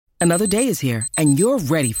Another day is here, and you're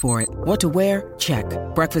ready for it. What to wear? Check.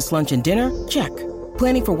 Breakfast, lunch, and dinner? Check.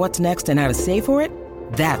 Planning for what's next and how to save for it?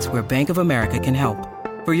 That's where Bank of America can help.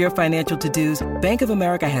 For your financial to-dos, Bank of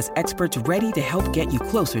America has experts ready to help get you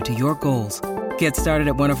closer to your goals. Get started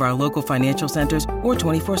at one of our local financial centers or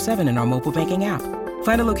 24/7 in our mobile banking app.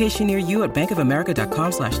 Find a location near you at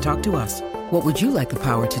bankofamerica.com/talktous. What would you like the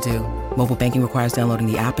power to do? Mobile banking requires downloading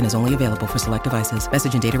the app and is only available for select devices.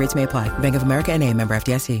 Message and data rates may apply. Bank of America N.A., member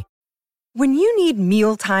FDIC. When you need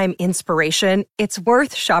mealtime inspiration, it's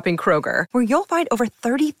worth shopping Kroger, where you'll find over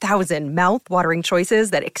 30,000 mouth-watering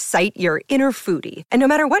choices that excite your inner foodie. And no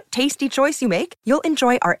matter what tasty choice you make, you'll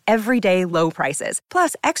enjoy our everyday low prices,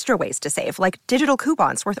 plus extra ways to save, like digital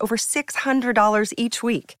coupons worth over $600 each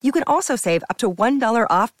week. You can also save up to $1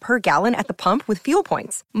 off per gallon at the pump with fuel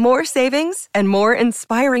points. More savings and more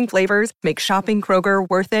inspiring flavors make shopping Kroger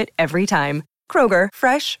worth it every time. Kroger,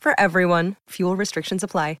 fresh for everyone. Fuel restrictions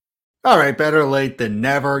apply. All right, better late than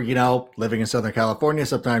never. You know, living in Southern California,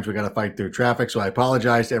 sometimes we got to fight through traffic. So I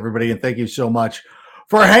apologize to everybody, and thank you so much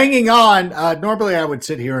for hanging on. Normally, I would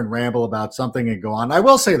sit here and ramble about something and go on. I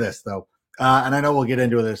will say this, though, and I know we'll get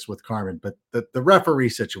into this with Carmen, but the referee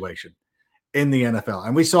situation in the NFL,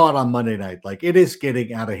 and we saw it on Monday night, like it is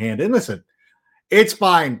getting out of hand. And listen, it's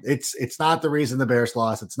fine. It's not the reason the Bears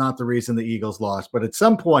lost. It's not the reason the Eagles lost. But at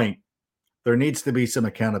some point, there needs to be some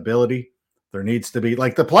accountability. There needs to be,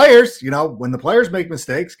 like the players, you know, when the players make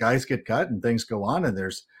mistakes, guys get cut and things go on, and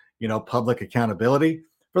there's, you know, public accountability.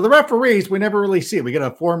 For the referees, we never really see it. We get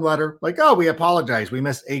a form letter like, oh, we apologize. We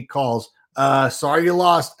missed 8 calls. Sorry you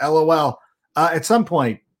lost. LOL. At some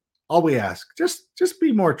point, all we ask, just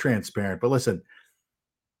be more transparent. But listen,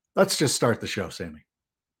 let's just start the show, Sammy.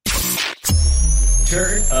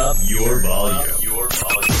 Turn up your volume.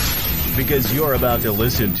 Because you're about to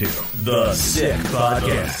listen to The Sick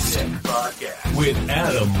Podcast with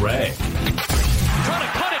Adam Ray. Trying to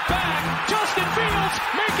cut it back. Justin Fields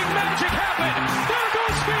making magic happen. There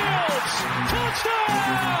goes Fields.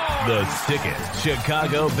 Touchdown. The sickest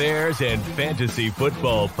Chicago Bears and fantasy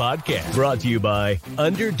football podcast. Brought to you by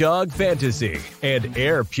Underdog Fantasy and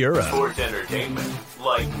Air Pura. Sports entertainment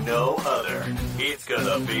like no other. It's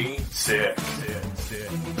gonna be sick.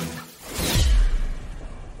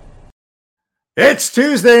 It's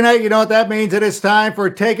Tuesday night. You know what that means. It is time for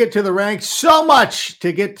Take It to the Ranks. So much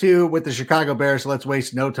to get to with the Chicago Bears. So let's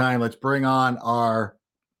waste no time. Let's bring on our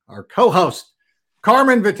co-host,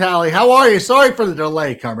 Carmen Vitale. How are you? Sorry for the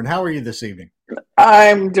delay, Carmen. How are you this evening?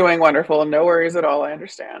 I'm doing wonderful. No worries at all. I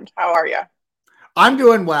understand. How are you? I'm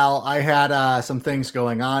doing well. I had some things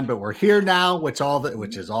going on, but we're here now, which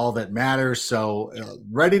is all that matters. So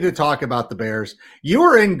ready to talk about the Bears. You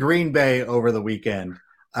were in Green Bay over the weekend.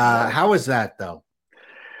 How was that, though?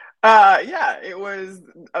 Yeah, it was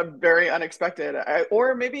a very unexpected,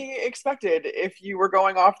 or maybe expected if you were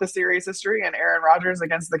going off the series history and Aaron Rodgers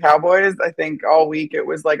against the Cowboys. I think all week it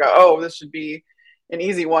was like, this should be an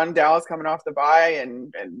easy one. Dallas coming off the bye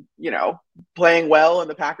and you know, playing well and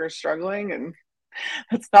the Packers struggling, and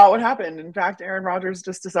that's not what happened. In fact, Aaron Rodgers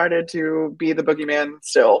just decided to be the boogeyman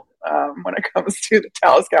still when it comes to the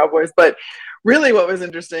Dallas Cowboys. But really what was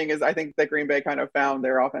interesting is I think that Green Bay kind of found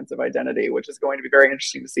their offensive identity, which is going to be very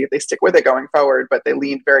interesting to see if they stick with it going forward. But they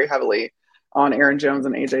leaned very heavily on Aaron Jones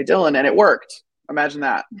and A.J. Dillon, and it worked. Imagine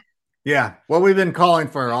that. Yeah, what we've been calling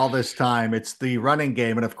for all this time, it's the running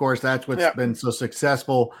game. And, of course, that's what's been so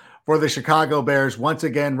successful for the Chicago Bears, once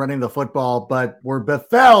again running the football. But we're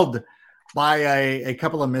befelled by a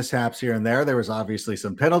couple of mishaps here and there. There was obviously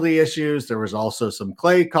some penalty issues. There was also some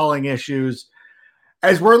play calling issues.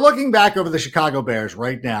 As we're looking back over the Chicago Bears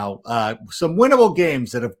right now, some winnable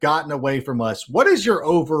games that have gotten away from us, what is your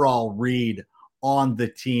overall read on the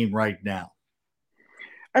team right now?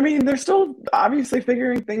 I mean, they're still obviously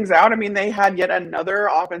figuring things out. I mean, they had yet another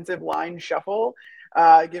offensive line shuffle,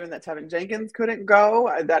 given that Tevin Jenkins couldn't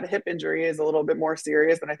go. That hip injury is a little bit more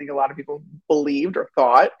serious than I think a lot of people believed or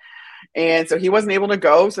thought. And so he wasn't able to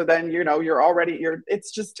go. So then, you know,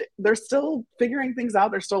 it's just, they're still figuring things out.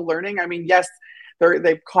 They're still learning. I mean, yes,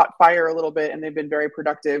 they've caught fire a little bit and they've been very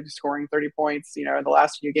productive, scoring 30 points, you know, in the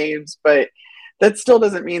last few games, but that still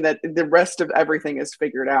doesn't mean that the rest of everything is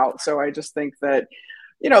figured out. So I just think that,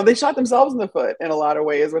 you know, they shot themselves in the foot in a lot of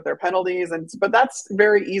ways with their penalties, but that's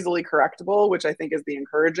very easily correctable, which I think is the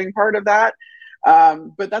encouraging part of that.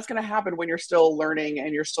 But that's going to happen when you're still learning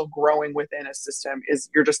and you're still growing within a system. Is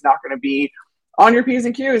you're just not going to be on your P's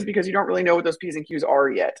and Q's because you don't really know what those P's and Q's are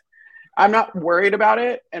yet. I'm not worried about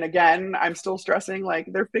it. And again, I'm still stressing, like,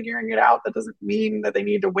 they're figuring it out. That doesn't mean that they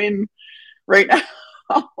need to win right now.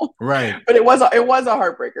 Right. But it was a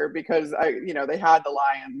heartbreaker because they had the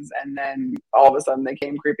Lions, and then all of a sudden they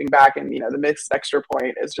came creeping back, and the missed extra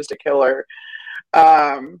point is just a killer.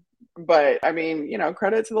 But I mean,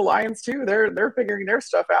 credit to the Lions too. They're figuring their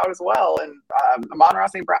stuff out as well. And Amon-Ra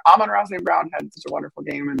St. Brown had such a wonderful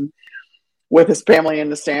game, and with his family in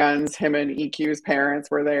the stands, him and EQ's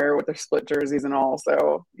parents were there with their split jerseys and all.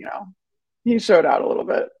 So he showed out a little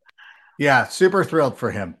bit. Yeah, super thrilled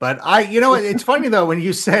for him. But it's funny though, when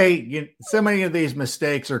you say so many of these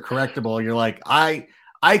mistakes are correctable, you're like, I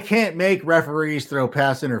can't make referees throw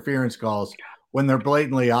pass interference calls when they're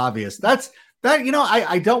blatantly obvious.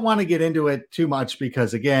 I don't want to get into it too much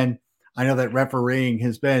because, again, I know that refereeing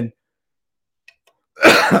has been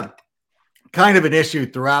kind of an issue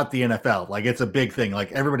throughout the NFL. Like, it's a big thing.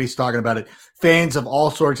 Like, everybody's talking about it. Fans of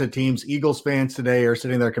all sorts of teams, Eagles fans today are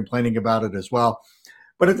sitting there complaining about it as well.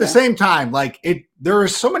 But at the same time, there are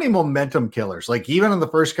so many momentum killers. Like, even on the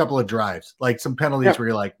first couple of drives, like some penalties where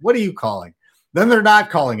you're like, what are you calling? Then they're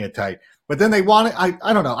not calling it tight. But then they want it.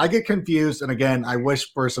 I don't know. I get confused. And again, I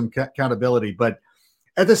wish for some accountability. But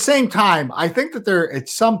at the same time, I think that at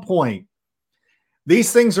some point,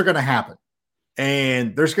 these things are going to happen.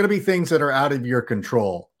 And there's going to be things that are out of your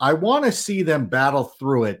control. I want to see them battle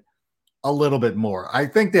through it a little bit more. I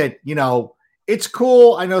think that, it's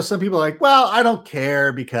cool. I know some people are like, well, I don't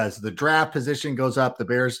care because the draft position goes up. The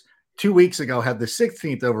Bears 2 weeks ago had the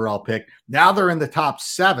 16th overall pick. Now they're in the top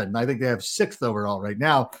 7. I think they have 6th overall right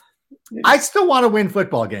now. I still want to win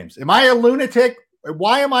football games. Am I a lunatic?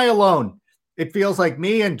 Why am I alone? It feels like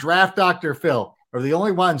me and Draft Dr. Phil are the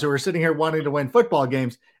only ones who are sitting here wanting to win football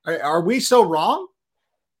games. Are we so wrong?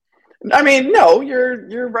 I mean, no,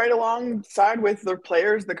 you're right alongside with the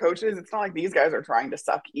players, the coaches. It's not like these guys are trying to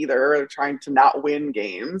suck either, or trying to not win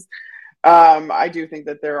games. I do think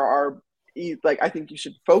that I think you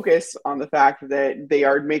should focus on the fact that they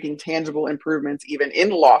are making tangible improvements even in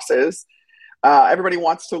losses. Everybody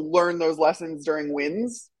wants to learn those lessons during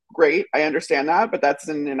wins. Great. I understand that, but that's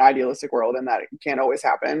in an idealistic world, and that can't always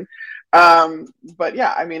happen. But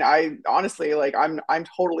yeah, I mean, I honestly, I'm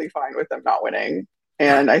totally fine with them not winning.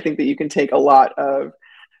 And I think that you can take a lot of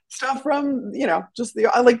stuff from, just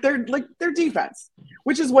their defense,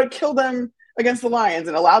 which is what killed them against the Lions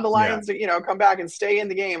and allowed the Lions to, come back and stay in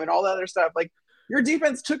the game and all that other stuff. Like, your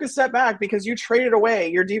defense took a step back because you traded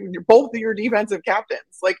away both of your defensive captains.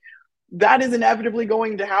 Like, that is inevitably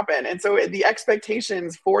going to happen. And so the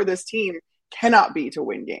expectations for this team cannot be to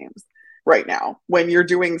win games right now when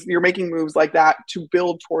you're making moves like that to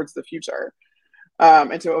build towards the future.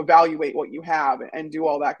 And to evaluate what you have and do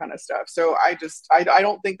all that kind of stuff. So I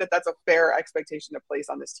don't think that that's a fair expectation to place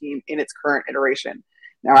on this team in its current iteration.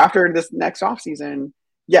 Now, after this next offseason,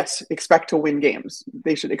 yes, expect to win games.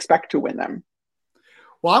 They should expect to win them.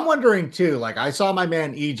 Well, I'm wondering too, I saw my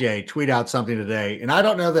man EJ tweet out something today, and I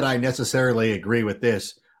don't know that I necessarily agree with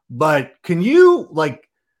this, but can you would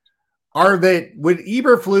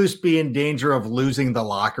Eberflus be in danger of losing the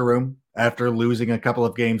locker room after losing a couple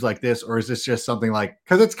of games like this? Or is this just something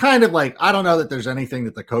because it's kind of I don't know that there's anything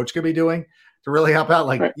that the coach could be doing to really help out.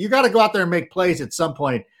 Right. You got to go out there and make plays at some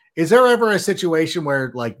point. Is there ever a situation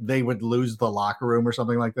where they would lose the locker room or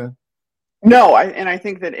something like that? No. I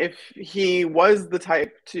think that if he was the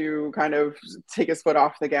type to kind of take his foot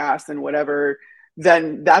off the gas and whatever,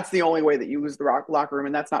 then that's the only way that you lose the locker room.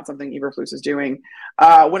 And that's not something Eberflus is doing.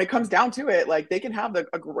 When it comes down to it, they can have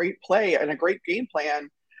a great play and a great game plan,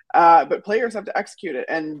 but players have to execute it.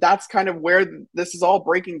 And that's kind of where this is all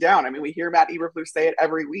breaking down. I mean, we hear Matt Eberflus say it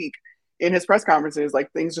every week in his press conferences,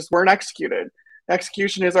 things just weren't executed.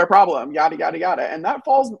 Execution is our problem, yada, yada, yada. And that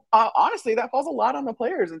falls, honestly, a lot on the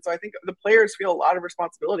players. And so I think the players feel a lot of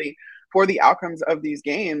responsibility for the outcomes of these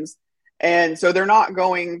games. And so they're not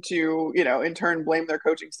going to, in turn blame their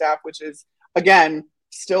coaching staff, which is, again,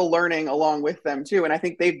 still learning along with them too. And I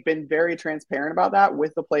think they've been very transparent about that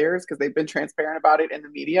with the players, because they've been transparent about it in the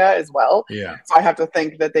media as well. Yeah. So I have to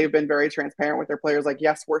think that they've been very transparent with their players.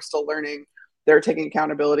 Yes, we're still learning. They're taking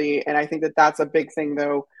accountability. And I think that that's a big thing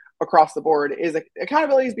though, across the board, is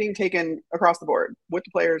accountability is being taken across the board with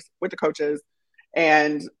the players, with the coaches,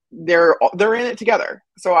 and they're in it together.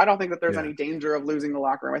 So I don't think that there's any danger of losing the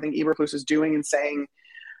locker room. I think Eberflus is doing and saying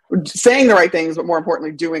the right things, but more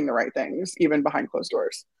importantly, doing the right things, even behind closed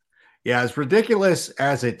doors. Yeah, as ridiculous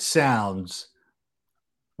as it sounds,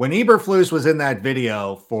 when Eberflus was in that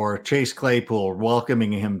video for Chase Claypool,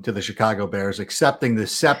 welcoming him to the Chicago Bears, accepting the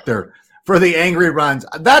scepter for the angry runs,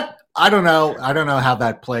 that I don't know how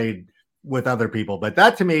that played with other people, but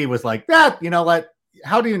that to me was that,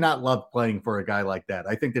 how do you not love playing for a guy like that?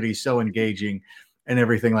 I think that he's so engaging and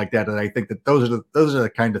everything like that. And I think that those are the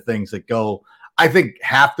kind of things that go, I think,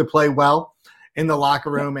 have to play well in the locker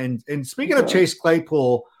room. And speaking of Chase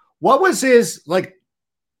Claypool, what was his like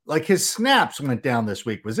his snaps went down this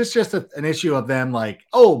week? Was this just an issue of them like,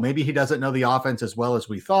 oh, maybe he doesn't know the offense as well as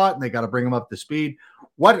we thought, and they got to bring him up to speed?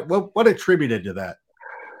 What attributed to that?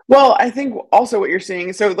 Well, I think also what you're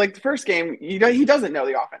seeing, so like the first game, he doesn't know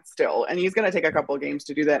the offense still, and he's going to take a couple of games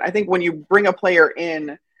to do that. I think when you bring a player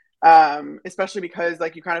in, especially because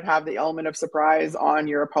like you kind of have the element of surprise on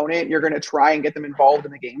your opponent, you're going to try and get them involved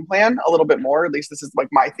in the game plan a little bit more. At least this is like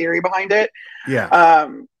my theory behind it. Yeah.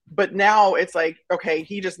 But now it's like, okay,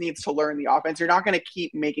 he just needs to learn the offense. You're not going to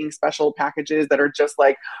keep making special packages that are just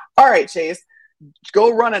like, all right, Chase, go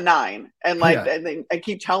run a 9 and like and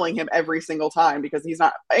keep telling him every single time, because he's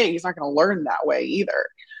not going to learn that way either.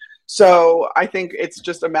 So I think it's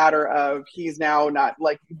just a matter of he's now not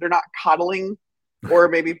like, they're not coddling or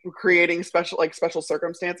maybe creating special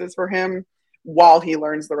circumstances for him while he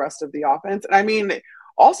learns the rest of the offense. And I mean,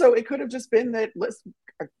 also it could have just been that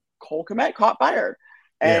Cole Kmet caught fire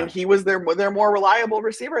and he was their more reliable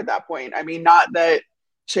receiver at that point. I mean, not that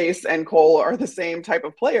Chase and Cole are the same type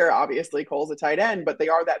of player. Obviously, Cole's a tight end, but they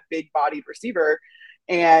are that big-bodied receiver.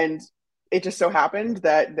 And it just so happened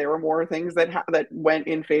that there were more things that went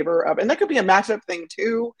in favor of, and that could be a matchup thing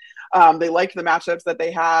too. They liked the matchups that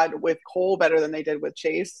they had with Cole better than they did with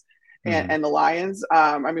Chase and the Lions.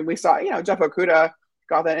 I mean, we saw, Jeff Okudah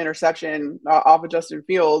got that interception off of Justin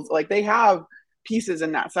Fields. Like, they have pieces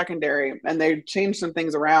in that secondary, and they changed some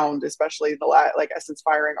things around, especially since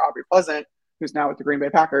firing Aubrey Pleasant, who's now with the Green Bay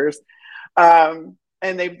Packers. And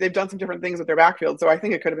they've done some different things with their backfield. So I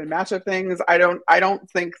think it could have been matchup things. I don't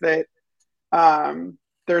think that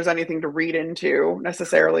there's anything to read into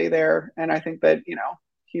necessarily there. And I think that,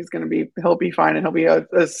 he'll be fine, and he'll be a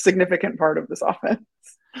significant part of this offense.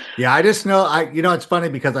 Yeah. I just know, it's funny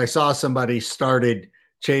because I saw somebody started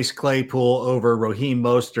Chase Claypool over Raheem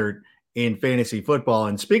Mostert in fantasy football.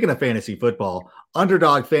 And speaking of fantasy football,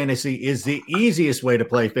 Underdog Fantasy is the easiest way to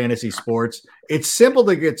play fantasy sports. It's simple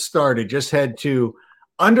to get started. Just head to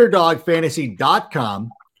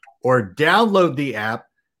underdogfantasy.com or download the app,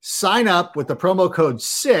 sign up with the promo code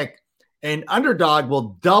SICK, and Underdog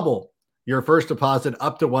will double your first deposit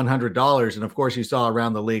up to $100. And of course, you saw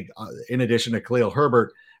around the league, in addition to Khalil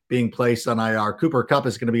Herbert being placed on IR, Cooper Kupp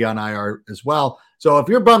is going to be on IR as well. So if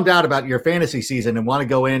you're bummed out about your fantasy season and want to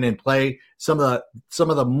go in and play some of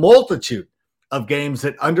the multitude of games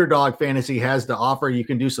that Underdog Fantasy has to offer, you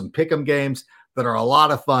can do some pick'em games that are a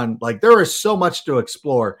lot of fun. Like, there is so much to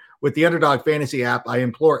explore with the Underdog Fantasy app. I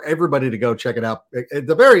implore everybody to go check it out. At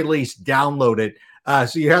the very least, download it.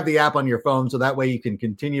 So you have the app on your phone, so that way you can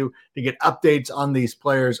continue to get updates on these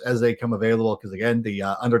players as they come available. Because again, the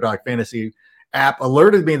Underdog Fantasy app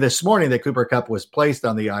alerted me this morning that Cooper Kupp was placed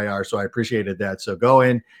on the IR, so I appreciated that. So go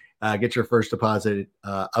in, get your first deposit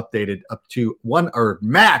updated up to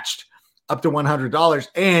matched up to $100.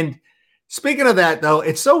 And speaking of that, though,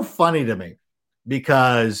 it's so funny to me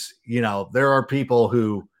because, there are people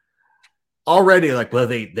who already like, well,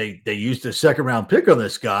 they used a second round pick on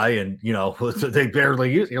this guy and, they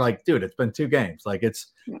barely use. You're like, dude, it's been 2 games. Like,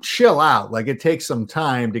 it's chill out. Like, it takes some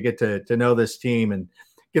time to get to know this team and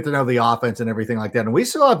get to know the offense and everything like that. And we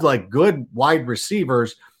still have like good wide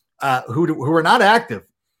receivers who are not active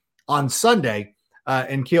on Sunday.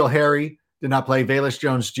 And N'Keal Harry did not play. Velus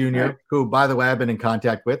Jones Jr., who, by the way, I've been in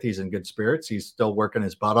contact with. He's in good spirits. He's still working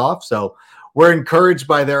his butt off. So we're encouraged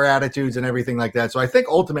by their attitudes and everything like that. So I think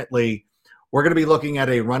ultimately we're going to be looking at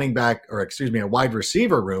a wide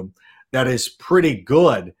receiver room that is pretty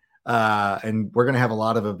good. And we're going to have a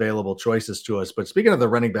lot of available choices to us. But speaking of the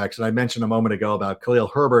running backs, and I mentioned a moment ago about Khalil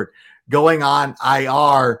Herbert going on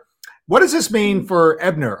IR, what does this mean for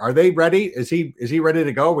Ebner? Are they ready? Is he ready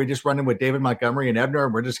to go? Are we just running with David Montgomery and Ebner,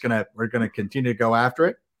 and we're going to continue to go after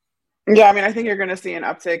it? Yeah, I mean, I think you're going to see an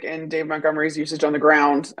uptick in Dave Montgomery's usage on the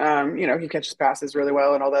ground. He catches passes really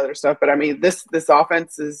well and all that other stuff. But I mean, this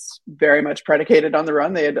offense is very much predicated on the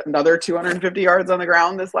run. They had another 250 yards on the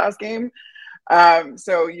ground this last game.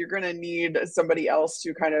 So you're going to need somebody else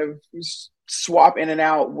to kind of swap in and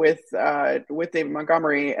out with David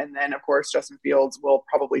Montgomery. And then, of course, Justin Fields will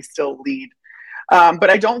probably still lead. But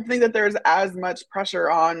I don't think that there's as much pressure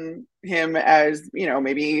on him as,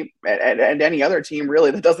 maybe at any other team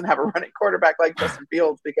really that doesn't have a running quarterback like Justin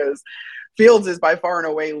Fields, because Fields is by far and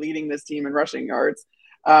away leading this team in rushing yards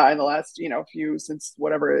in the last, since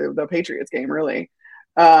whatever the Patriots game really.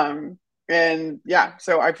 And yeah,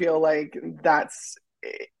 so I feel like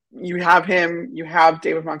you have him, you have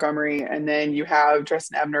David Montgomery, and then you have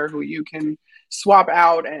Tristan Ebner, who you can swap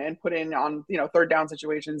out and put in on, third down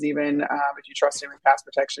situations, even if you trust him in pass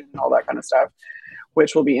protection and all that kind of stuff,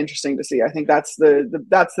 which will be interesting to see. I think that's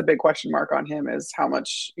the big question mark on him, is how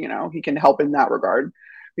much, he can help in that regard,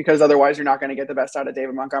 because otherwise you're not going to get the best out of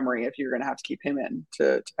David Montgomery if you're going to have to keep him in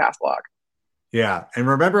to pass block. Yeah. And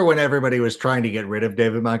remember when everybody was trying to get rid of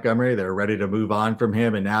David Montgomery, they're ready to move on from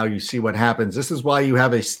him. And now you see what happens. This is why you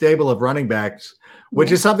have a stable of running backs,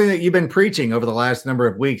 which is something that you've been preaching over the last number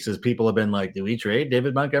of weeks, as people have been like, do we trade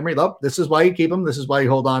David Montgomery? Nope. This is why you keep him. This is why you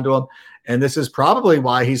hold on to him. And this is probably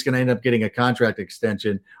why he's going to end up getting a contract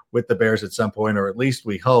extension with the Bears at some point, or at least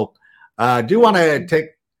we hope. Do want to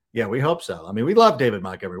take, yeah, we hope so. I mean, we love David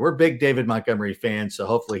Montgomery. We're big David Montgomery fans. So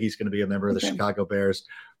hopefully he's going to be a member of the Chicago Bears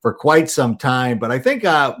for quite some time. But I think,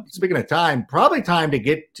 speaking of time, probably time to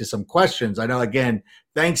get to some questions. I know, again,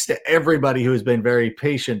 thanks to everybody who has been very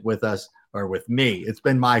patient with us, or with me.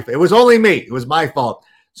 It was only me. It was my fault.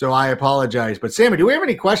 So I apologize. But Sammy, do we have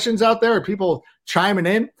any questions out there? Are people chiming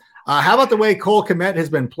in? How about the way Cole Kmet has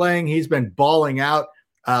been playing? He's been balling out,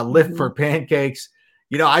 lift for pancakes.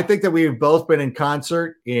 I think that we've both been in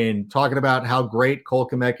concert in talking about how great Cole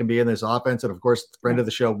Kmet can be in this offense. And of course, friend of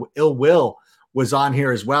the show, Ill Will, was on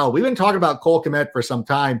here as well. We've been talking about Cole Kmet for some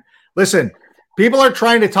time. Listen, people are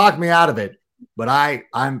trying to talk me out of it, but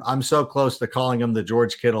I'm so close to calling him the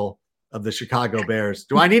George Kittle of the Chicago Bears.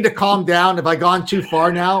 Do I need to calm down? Have I gone too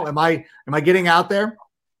far now? Am I getting out there?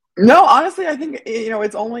 No, honestly, I think,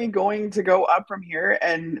 it's only going to go up from here.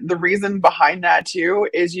 And the reason behind that too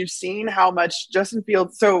is you've seen how much Justin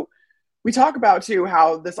Fields. So we talk about too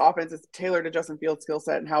how this offense is tailored to Justin Fields' skill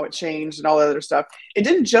set and how it changed and all that other stuff. It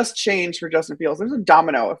didn't just change for Justin Fields. There's a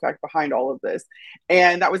domino effect behind all of this.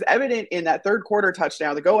 And that was evident in that third quarter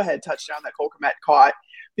touchdown, the go-ahead touchdown that Cole Kmet caught,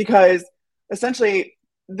 because essentially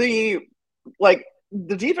the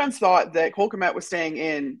defense thought that Cole Kmet was staying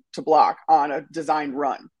in to block on a designed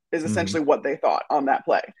run, is essentially what they thought on that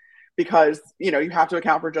play, because, you have to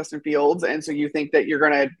account for Justin Fields. And so you think that you're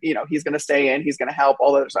going to, he's going to stay in, he's going to help,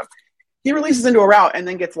 all that other stuff. He releases into a route and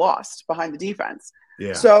then gets lost behind the defense.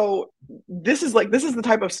 Yeah. So this is the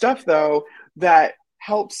type of stuff though, that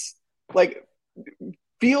helps,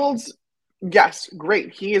 Fields. Yes,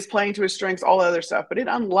 great. He is playing to his strengths, all that other stuff, but it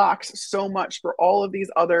unlocks so much for all of these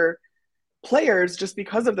other players, just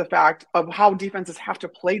because of the fact of how defenses have to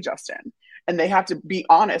play Justin, and they have to be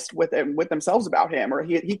honest with themselves about him, or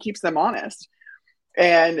he keeps them honest.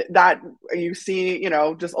 And that you see,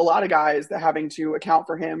 just a lot of guys that having to account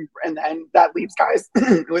for him, and then that leaves guys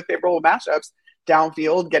with favorable matchups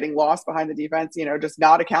downfield getting lost behind the defense, just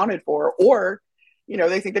not accounted for, or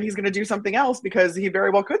they think that he's going to do something else, because he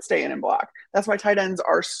very well could stay in and block. That's why tight ends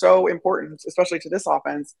are so important, especially to this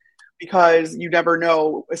offense, because you never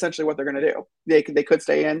know essentially what they're going to do. They could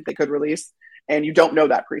stay in, they could release, and you don't know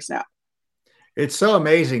that pre-snap. It's so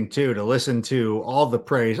amazing, too, to listen to all the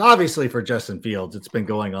praise, obviously, for Justin Fields. It's been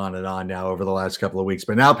going on and on now over the last couple of weeks,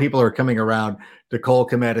 but now people are coming around to Cole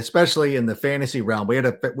Kmet, especially in the fantasy realm. We had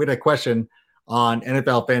a question on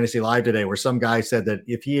NFL Fantasy Live today where some guy said that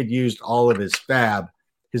if he had used all of his fab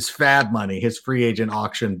money, his free agent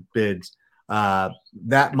auction bids,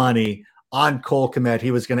 that money on Cole Kmet,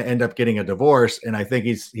 he was going to end up getting a divorce. And I think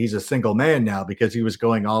he's a single man now, because he was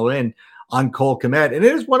going all in on Cole Kmet. And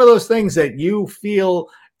it is one of those things that you feel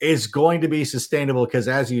is going to be sustainable, because,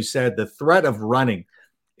 as you said, the threat of running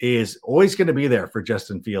is always going to be there for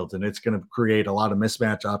Justin Fields, and it's going to create a lot of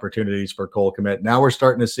mismatch opportunities for Cole Kmet. Now we're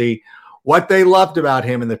starting to see what they loved about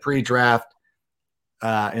him in the pre-draft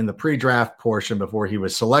portion before he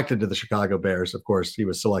was selected to the Chicago Bears. Of course, he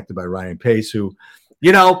was selected by Ryan Pace, who,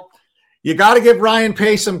 you got to give Ryan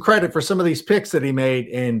Pace some credit for some of these picks that he made.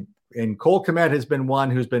 And Cole Kmet has been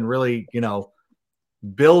one who's been really,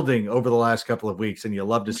 building over the last couple of weeks, and you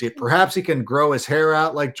love to see it. Perhaps he can grow his hair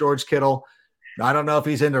out like George Kittle. I don't know if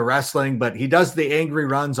he's into wrestling, but he does the angry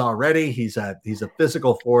runs already. He's a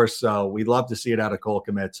physical force, so we love to see it out of Cole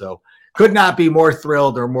Kmet. So could not be more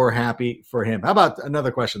thrilled or more happy for him. How about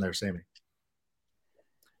another question there, Sammy?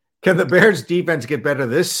 Can the Bears defense get better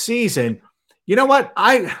this season? You know what?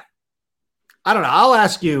 I don't know. I'll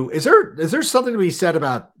ask you, is there something to be said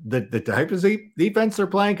about the type of defense they're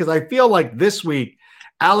playing? Because I feel like this week,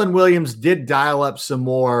 Alan Williams did dial up some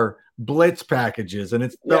more blitz packages, and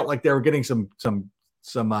it felt like they were getting some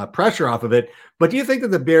pressure off of it. But do you think that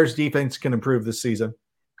the Bears defense can improve this season?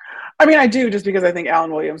 I mean, I do, just because I think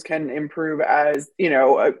Alan Williams can improve as,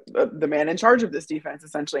 the man in charge of this defense,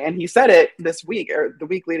 essentially. And he said it this week, or the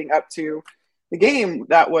week leading up to the game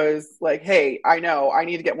that was like, hey, I know I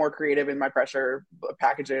need to get more creative in my pressure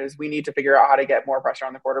packages. We need to figure out how to get more pressure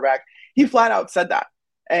on the quarterback. He flat out said that.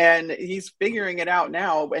 And he's figuring it out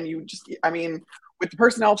now. And with the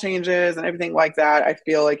personnel changes and everything like that, I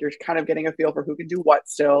feel like you're kind of getting a feel for who can do what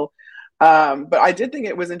still. But I did think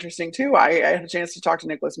it was interesting too. I had a chance to talk to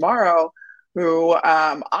Nicholas Morrow, who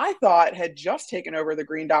I thought had just taken over the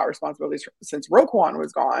green dot responsibilities since Roquan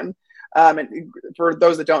was gone. And for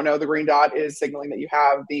those that don't know, the green dot is signaling that you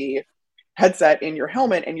have the headset in your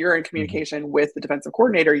helmet and you're in communication with the defensive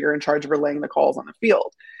coordinator. You're in charge of relaying the calls on the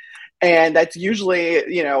field. And that's usually,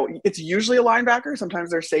 it's usually a linebacker. Sometimes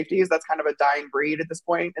there's safeties. That's kind of a dying breed at this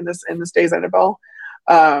point in this day's NFL.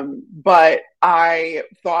 But I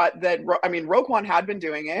thought that, Roquan had been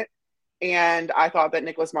doing it. And I thought that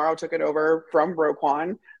Nicholas Morrow took it over from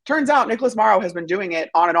Roquan. Turns out Nicholas Morrow has been doing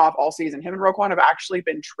it on and off all season. Him and Roquan have actually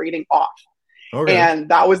been trading off. Okay. And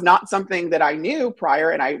that was not something that I knew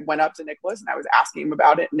prior. And I went up to Nicholas and I was asking him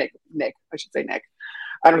about it. Nick.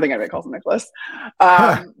 I don't think anybody calls him Nicholas.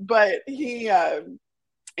 But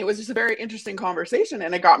it was just a very interesting conversation.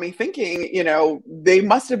 And it got me thinking, they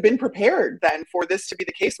must have been prepared then for this to be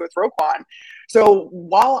the case with Roquan. So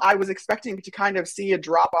while I was expecting to kind of see a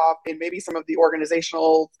drop off in maybe some of the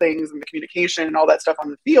organizational things and the communication and all that stuff on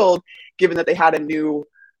the field, given that they had a new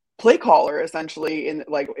play caller, essentially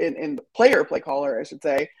in player play caller, I should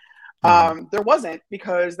say, there wasn't,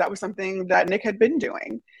 because that was something that Nick had been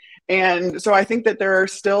doing. And so I think that they're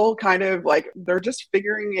still kind of they're just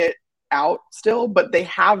figuring it out still, but they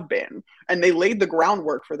have been, and they laid the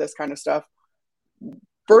groundwork for this kind of stuff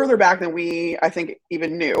further back than we, I think,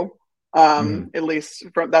 even knew. At least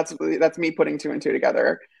that's me putting two and two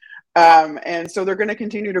together. And so they're going to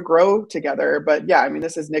continue to grow together. But yeah,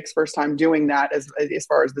 this is Nick's first time doing that as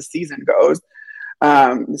far as the season goes.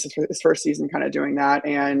 This is his first season kind of doing that.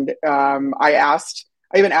 And I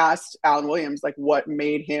even asked Alan Williams, what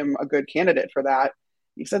made him a good candidate for that.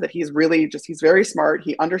 He said that he's very smart.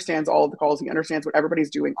 He understands all of the calls. He understands what everybody's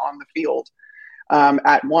doing on the field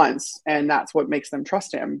at once. And that's what makes them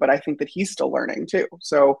trust him. But I think that he's still learning too.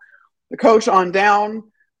 So the coach on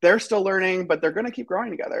down, they're still learning, but they're going to keep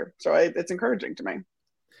growing together. So it's encouraging to me.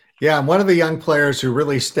 Yeah. And one of the young players who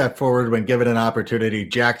really stepped forward when given an opportunity,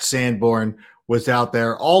 Jack Sanborn, was out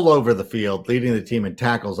there all over the field, leading the team in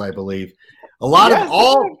tackles, I believe.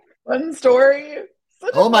 Fun story.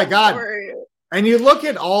 Oh my God. Story. And you look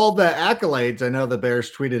at all the accolades. I know the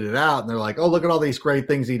Bears tweeted it out and they're like, oh, look at all these great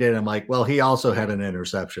things he did. I'm like, well, he also had an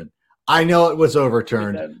interception. I know it was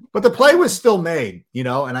overturned, but the play was still made,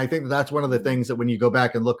 and I think that's one of the things that when you go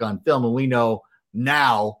back and look on film, and we know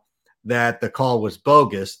now that the call was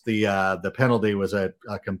bogus, the penalty was a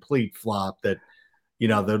complete flop that,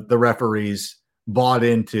 the referees bought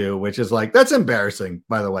into, which is that's embarrassing,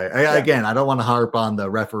 by the way. Again, I don't want to harp on the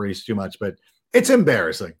referees too much, but it's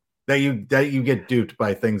embarrassing that you get duped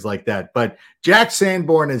by things like that. But Jack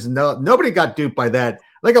Sanborn nobody got duped by that.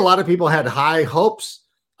 A lot of people had high hopes.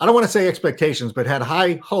 I don't want to say expectations, but had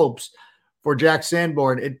high hopes for Jack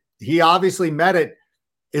Sanborn. He obviously met it.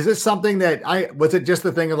 Is this something was it just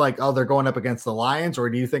the thing of they're going up against the Lions, or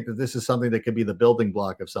do you think that this is something that could be the building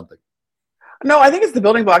block of something? No, I think it's the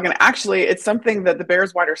building block. And actually, it's something that the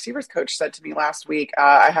Bears wide receivers coach said to me last week.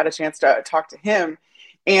 I had a chance to talk to him.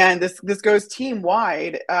 And this goes team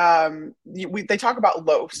wide. They talk about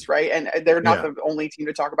loafs, right? And they're not the only team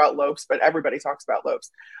to talk about loafs, but everybody talks about loafs.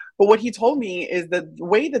 But what he told me is that the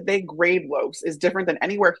way that they grade loafs is different than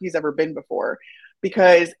anywhere he's ever been before,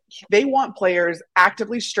 because they want players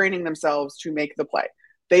actively straining themselves to make the play.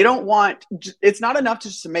 They don't want, it's not enough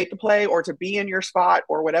just to make the play or to be in your spot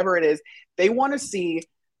or whatever it is. They want to see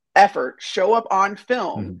effort show up on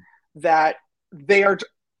film that they are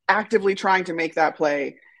actively trying to make that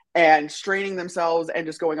play and straining themselves and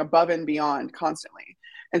just going above and beyond constantly.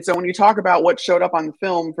 And so when you talk about what showed up on the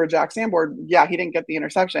film for Jack Sanborn, yeah, he didn't get the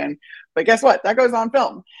interception, but guess what? That goes on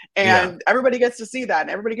film, and everybody gets to see that, and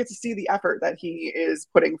everybody gets to see the effort that he is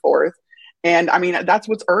putting forth. And that's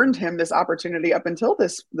what's earned him this opportunity up until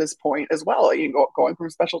this point as well. Going from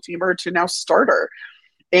special teamer to now starter.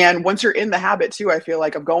 And once you're in the habit too, I feel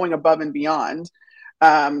like, of going above and beyond,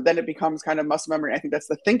 then it becomes kind of muscle memory. I think that's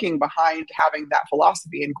the thinking behind having that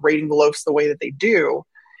philosophy and grading the loafs the way that they do.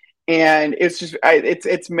 And it's just,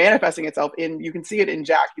 it's manifesting itself you can see it in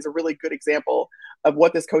Jack. He's a really good example of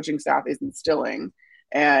what this coaching staff is instilling.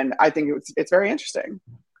 And I think it's very interesting.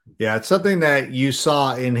 Yeah. It's something that you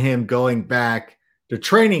saw in him going back to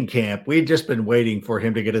training camp. We'd just been waiting for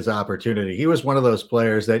him to get his opportunity. He was one of those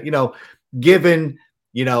players that, given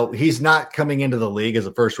he's not coming into the league as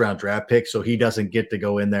a first-round draft pick, so he doesn't get to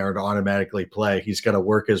go in there and automatically play. He's got to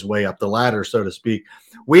work his way up the ladder, so to speak.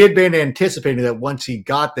 We had been anticipating that once he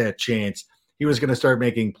got that chance, he was going to start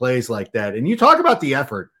making plays like that. And you talk about the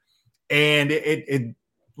effort, and it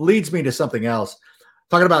leads me to something else.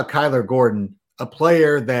 Talking about Kyler Gordon, a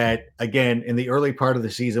player that, again, in the early part of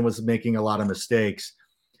the season was making a lot of mistakes.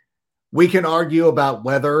 We can argue about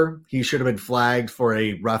whether he should have been flagged for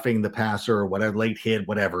a roughing the passer or whatever, late hit,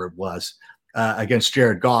 whatever it was, against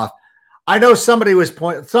Jared Goff. I know some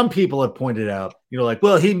people have pointed out, like,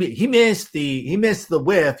 well, he missed the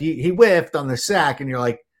whiff. He whiffed on the sack. And you're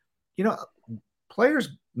like, players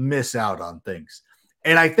miss out on things.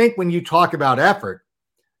 And I think when you talk about effort,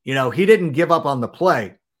 he didn't give up on the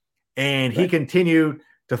play, and he continued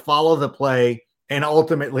to follow the play. And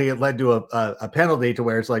ultimately it led to a penalty to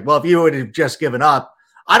where it's like, well, if you would have just given up,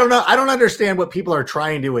 I don't know. I don't understand what people are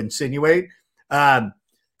trying to insinuate. Because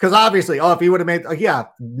obviously, if he would have made,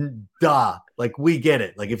 duh. Like, we get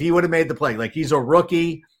it. Like, if he would have made the play, like, he's a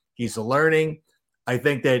rookie, he's learning. I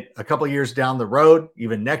think that a couple of years down the road,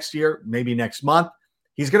 even next year, maybe next month,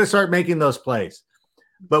 he's going to start making those plays.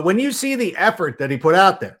 But when you see the effort that he put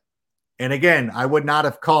out there, and again, I would not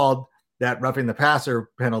have called that roughing the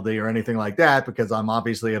passer penalty or anything like that, because I'm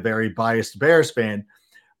obviously a very biased Bears fan,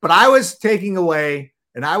 but I was taking away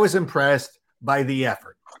and I was impressed by the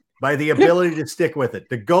effort, by the ability to stick with it,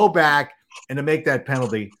 to go back and to make that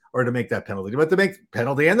penalty, but to make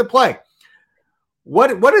penalty and the play.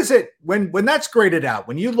 What is it when that's graded out,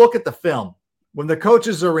 when you look at the film, when the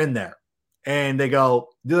coaches are in there and they go,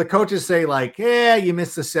 do the coaches say like, yeah, you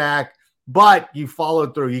missed the sack, but you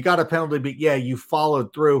followed through. You got a penalty, but yeah, you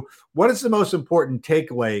followed through. What is the most important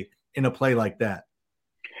takeaway in a play like that?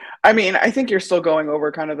 I mean, I think you're still going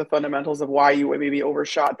over kind of the fundamentals of why you maybe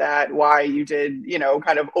overshot that, why you did,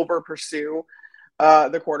 kind of over pursue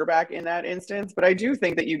the quarterback in that instance. But I do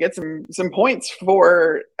think that you get some points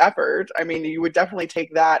for effort. I mean, you would definitely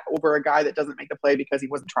take that over a guy that doesn't make the play because he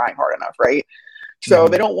wasn't trying hard enough, right? So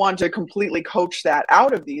they don't want to completely coach that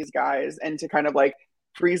out of these guys and to kind of like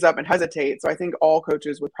freeze up and hesitate. So I think all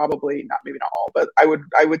coaches would probably maybe not all, but I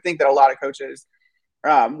would think that a lot of coaches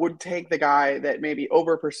would take the guy that maybe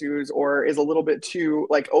over pursues or is a little bit too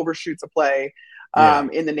like overshoots a play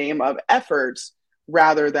in the name of effort,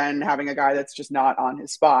 rather than having a guy that's just not on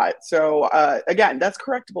his spot. So again, that's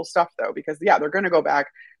correctable stuff though, because they're going to go back.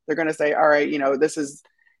 They're going to say, all right, you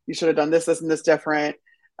should have done this and this different.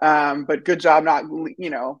 But good job not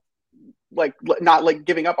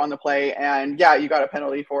giving up on the play, and you got a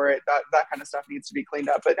penalty for it. That kind of stuff needs to be cleaned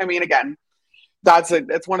up. But I mean, again,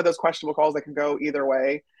 it's one of those questionable calls that can go either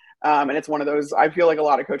way. And it's one of those, I feel like a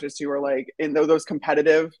lot of coaches too are like, in those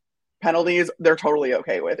competitive penalties, they're totally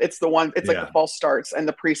okay with. It's like the false starts and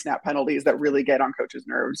the pre-snap penalties that really get on coaches'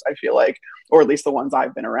 nerves, I feel like, or at least the ones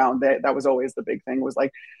I've been around. That was always the big thing, was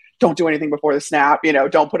like, don't do anything before the snap,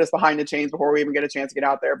 don't put us behind the chains before we even get a chance to get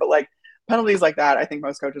out there. But like, penalties like that, I think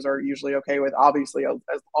most coaches are usually okay with, obviously,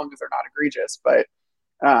 as long as they're not egregious. But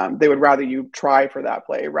they would rather you try for that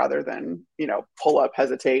play rather than, pull up,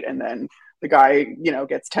 hesitate, and then the guy,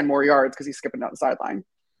 gets 10 more yards because he's skipping down the sideline.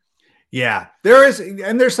 Yeah, there's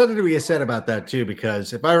something to be said about that too,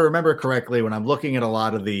 because if I remember correctly, when I'm looking at a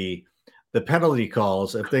lot of the penalty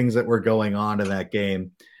calls of things that were going on in that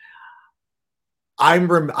game, I'm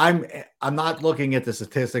not looking at the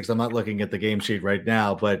statistics. I'm not looking at the game sheet right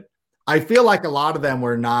now, but I feel like a lot of them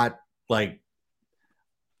were not like,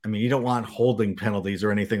 I mean, you don't want holding penalties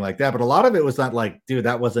or anything like that, but a lot of it was not like, dude,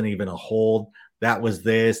 that wasn't even a hold. That was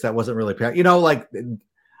this. That wasn't really, like,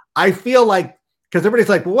 I feel like, because everybody's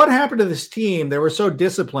like, well, what happened to this team? They were so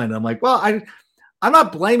disciplined. I'm like, well, I'm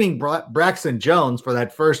not blaming Braxton Jones for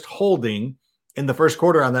that first holding in the first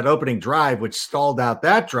quarter on that opening drive, which stalled out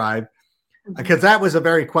that drive, because that was a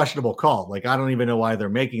very questionable call. Like, I don't even know why they're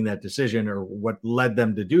making that decision or what led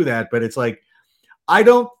them to do that. But it's like, I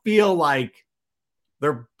don't feel like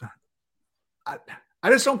I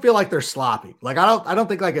just don't feel like they're sloppy. Like, I don't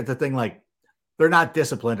think like it's a thing like they're not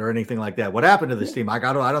disciplined or anything like that. What happened to this team? Like,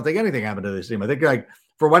 I don't think anything happened to this team. I think like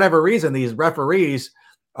for whatever reason, these referees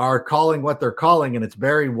are calling what they're calling, and it's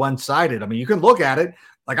very one-sided. I mean, you can look at it.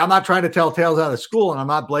 Like, I'm not trying to tell tales out of school, and I'm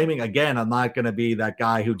not blaming, again, I'm not going to be that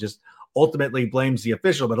guy who just ultimately blames the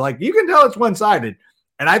official, but like, you can tell it's one-sided.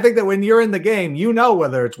 And I think that when you're in the game,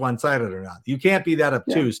 whether it's one-sided or not. You can't be that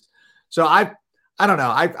obtuse. Yeah. So I don't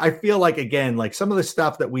know. I feel like, again, like some of the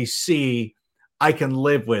stuff that we see, I can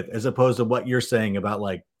live with, as opposed to what you're saying about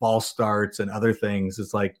like false starts and other things.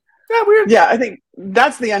 It's like, yeah, weird. Yeah, I think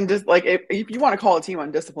that's the like if you want to call a team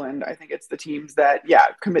undisciplined, I think it's the teams that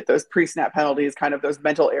commit those pre-snap penalties, kind of those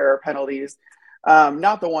mental error penalties,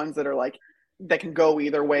 Not the ones that are like that can go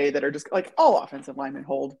either way, that are just like all offensive linemen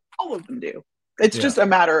hold. All of them do. It's just a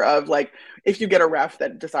matter of like if you get a ref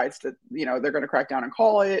that decides to, they're going to crack down and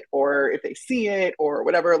call it, or if they see it or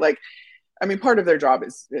whatever. Like, I mean, part of their job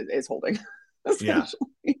is holding. Essentially.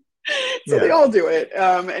 Yeah. So they all do it,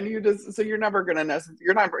 and you're never going to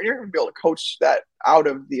you're not going to be able to coach that out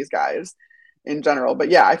of these guys in general. But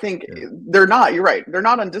yeah, I think they're not. You're right. They're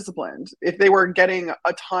not undisciplined. If they were getting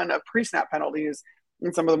a ton of pre-snap penalties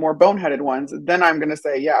and some of the more boneheaded ones, then I'm going to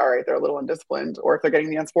say, yeah, all right, they're a little undisciplined. Or if they're getting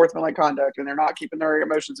the unsportsmanlike conduct and they're not keeping their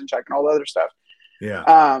emotions in check and all the other stuff,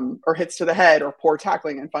 or hits to the head or poor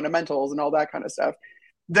tackling and fundamentals and all that kind of stuff,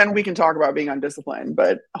 then we can talk about being undisciplined.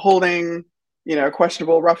 But holding,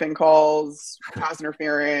 questionable roughing calls, pass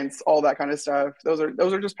interference, all that kind of stuff, those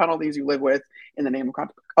are just penalties you live with in the name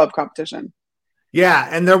of competition. Yeah,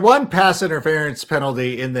 and the one pass interference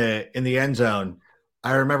penalty in the end zone,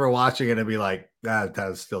 I remember watching it and be like, that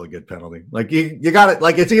was still a good penalty. Like you got it.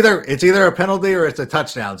 Like it's either a penalty or it's a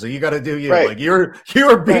touchdown. So you got to do you. Right. Like you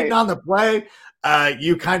were beaten on the play.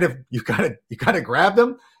 You kind of grabbed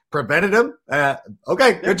them, prevented them.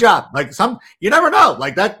 Okay, good job. Like you never know.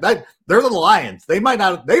 Like that they're the Lions. They might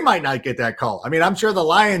not get that call. I mean, I'm sure the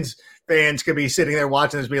Lions fans could be sitting there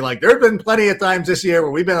watching this, be like, there have been plenty of times this year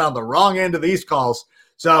where we've been on the wrong end of these calls.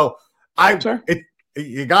 So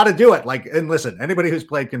you got to do it. Like, and listen, anybody who's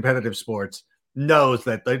played competitive sports knows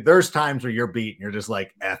that there's times where you're beat and you're just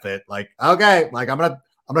like, F it. Like, okay, like I'm going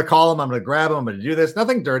to call him. I'm going to grab him. I'm going to do this.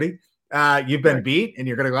 Nothing dirty. You've been beat and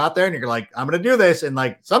you're going to go out there and you're like, I'm going to do this. And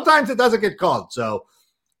like, sometimes it doesn't get called. So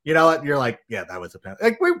you know what? You're like, yeah, that was a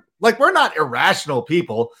penalty. We're not irrational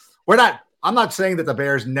people. I'm not saying that the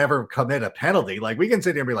Bears never commit a penalty. Like we can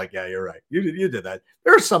sit here and be like, yeah, you're right. You did that.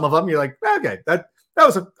 There's some of them. You're like, okay, that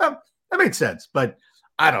made sense. But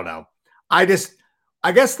I don't know. I guess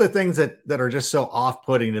the things that are just so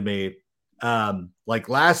off-putting to me, like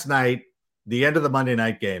last night, the end of the Monday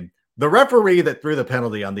night game, the referee that threw the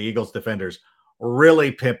penalty on the Eagles defenders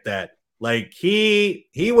really pimped that. Like he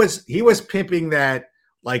was pimping that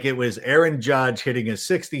like it was Aaron Judge hitting a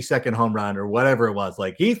 60-second home run or whatever it was.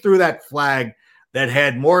 Like he threw that flag that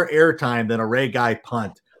had more airtime than a Ray Guy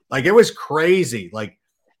punt. Like it was crazy. Like,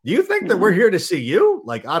 do you think that we're here to see you?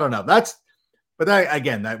 Like, I don't know. But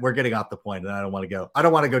we're getting off the point, and I don't want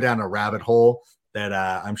to go down a rabbit hole that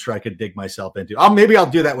I'm sure I could dig myself into. Maybe I'll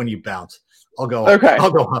do that when you bounce. I'll go. Okay.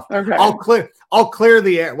 I'll go off. Okay. I'll clear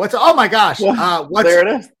the air. Oh my gosh. There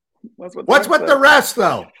it is. What's with the rest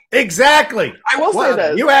though? Exactly. I will say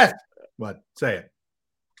this. You asked. What? Say it.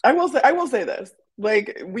 I will say this.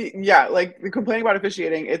 Like complaining about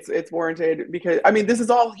officiating, it's warranted because I mean this is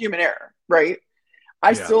all human error, right?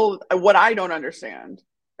 What I don't understand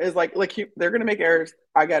is like they're going to make errors.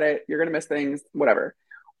 I get it. You're going to miss things, whatever.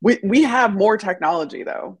 We have more technology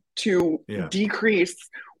though to decrease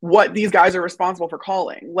what these guys are responsible for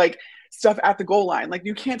calling, like stuff at the goal line. Like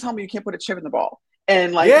you can't tell me you can't put a chip in the ball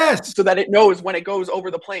and so that it knows when it goes over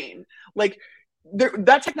the plane. Like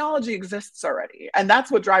that technology exists already, and that's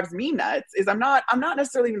what drives me nuts. Is I'm not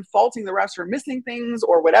necessarily even faulting the refs for missing things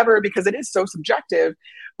or whatever because it is so subjective,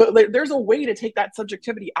 but there's a way to take that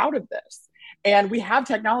subjectivity out of this. And we have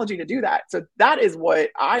technology to do that. So that is what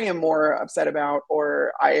I am more upset about,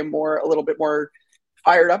 or I am a little bit more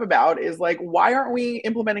fired up about, is like, why aren't we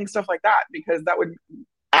implementing stuff like that? Because that would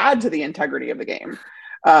add to the integrity of the game,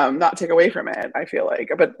 not take away from it, I feel like.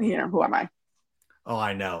 But, who am I? Oh,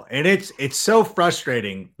 I know. And it's so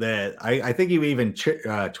frustrating that I think you even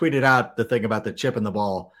tweeted out the thing about the chip in the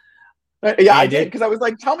ball. Yeah, I did, because I was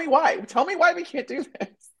like, tell me why. Tell me why we can't do this.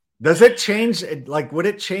 Does it change, like, would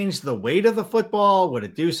it change the weight of the football? Would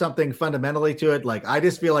it do something fundamentally to it? Like, I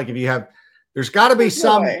just feel like there's got to be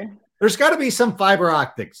some fiber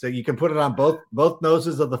optics that you can put it on both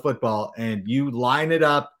noses of the football and you line it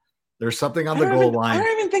up. There's something on the goal line. I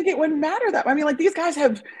don't even think it would matter that. I mean, like these guys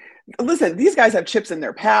have chips in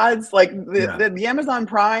their pads. Like the Amazon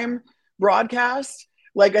Prime broadcast,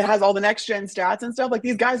 like it has all the next gen stats and stuff. Like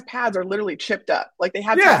these guys' pads are literally chipped up. Like they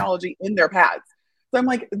have technology in their pads. So I'm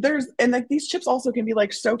like, these chips also can be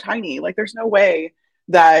like so tiny. Like there's no way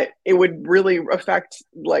that it would really affect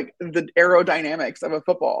like the aerodynamics of a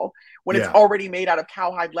football when it's already made out of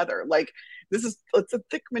cowhide leather. Like it's a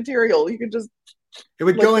thick material. You could just, it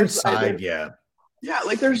would go inside. Yeah.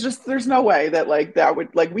 Like there's no way that like that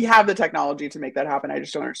would, like, we have the technology to make that happen. I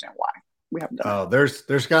just don't understand why we haven't done it.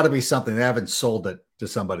 There's got to be something. They haven't sold it to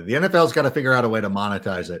somebody. The NFL's got to figure out a way to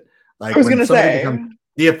monetize it. Like I was going to say,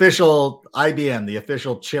 the official IBM, the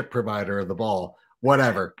official chip provider of the ball,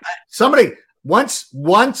 whatever. Somebody once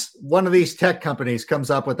one of these tech companies comes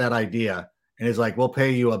up with that idea and is like, we'll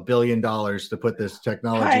pay you $1 billion to put this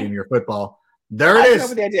technology in your football. There it is. I came up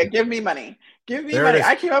with the idea. Give me money. Give me money.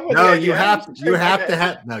 I came up with the idea.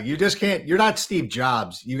 You just can't. You're not Steve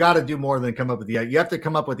Jobs. You got to do more than come up with the. You have to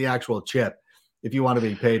come up with the actual chip if you want to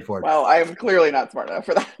be paid for it. Well, I am clearly not smart enough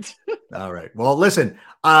for that. All right. Well, listen.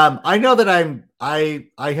 I know that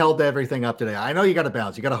I held everything up today. I know you got to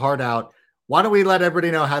bounce. You got to hard out. Why don't we let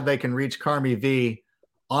everybody know how they can reach Carmi V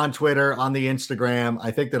on Twitter, on the Instagram?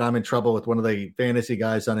 I think that I'm in trouble with one of the fantasy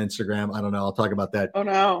guys on Instagram. I don't know. I'll talk about that. Oh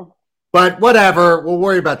no. But whatever, we'll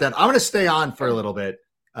worry about that. I'm going to stay on for a little bit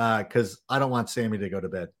because I don't want Sammy to go to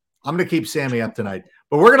bed. I'm going to keep Sammy up tonight,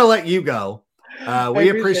 but we're going to let you go. We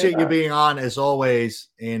appreciate you being on as always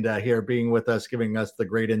and here being with us, giving us the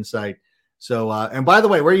great insight. So, and by the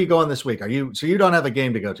way, where are you going this week? So you don't have a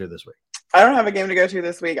game to go to this week? I don't have a game to go to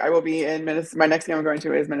this week. I will be in Minnesota. My next game I'm going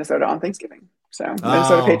to is Minnesota on Thanksgiving. So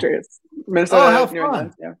Minnesota Patriots, Minnesota, New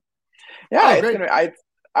England. Yeah, it's gonna.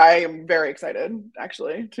 I am very excited,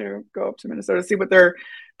 actually, to go up to Minnesota to see what their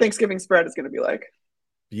Thanksgiving spread is going to be like.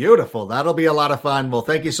 Beautiful. That'll be a lot of fun. Well,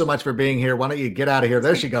 thank you so much for being here. Why don't you get out of here?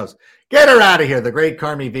 There she goes. Get her out of here. The great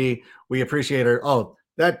Carmi V. We appreciate her. Oh,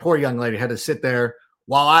 that poor young lady had to sit there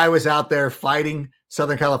while I was out there fighting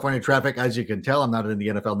Southern California traffic. As you can tell, I'm not in the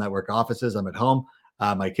NFL Network offices. I'm at home.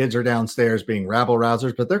 My kids are downstairs being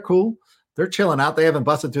rabble-rousers, but they're cool. They're chilling out. They haven't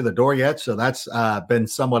busted through the door yet, so that's been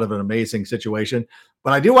somewhat of an amazing situation.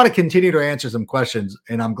 But I do want to continue to answer some questions,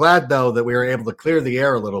 and I'm glad, though, that we were able to clear the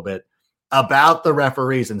air a little bit about the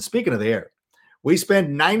referees. And speaking of the air, we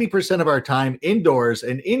spend 90% of our time indoors,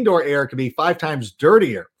 and indoor air can be 5 times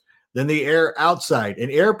dirtier than the air outside. An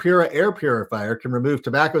Air Pura air purifier can remove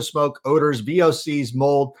tobacco smoke, odors, VOCs,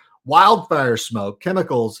 mold, wildfire smoke,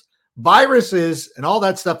 chemicals, viruses, and all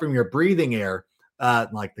that stuff from your breathing air.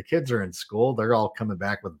 Like the kids are in school, they're all coming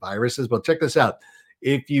back with viruses. But check this out.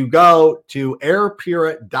 If you go to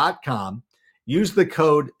airpura.com, use the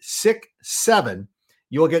code SICK7,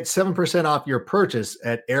 you will get 7% off your purchase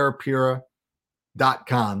at airpura.com.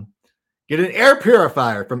 Get an air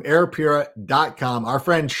purifier from airpura.com. Our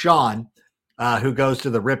friend Sean, who goes to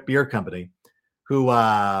the Rip Beer Company,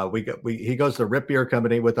 he goes to the Rip Beer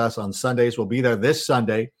Company with us on Sundays. We'll be there this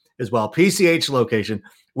Sunday as well. PCH location.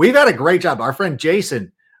 We've had a great job. Our friend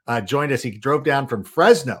Jason joined us. He drove down from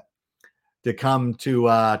Fresno to come to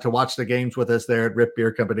watch the games with us there at Rip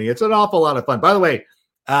Beer Company. It's an awful lot of fun. By the way,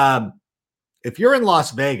 if you're in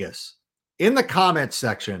Las Vegas, in the comments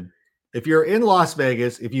section, if you're in Las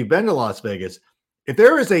Vegas, if you've been to Las Vegas, if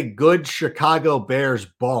there is a good Chicago Bears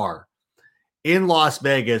bar in Las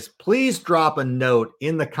Vegas, please drop a note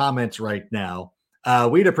in the comments right now.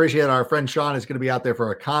 We'd appreciate it. Our friend Sean is going to be out there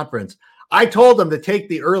for a conference. I told him to take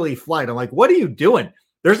the early flight. I'm like, what are you doing?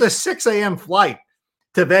 There's a 6 a.m. flight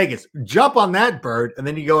to Vegas. Jump on that bird, and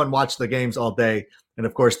then you go and watch the games all day. And,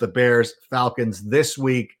 of course, the Bears, Falcons this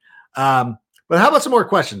week. But how about some more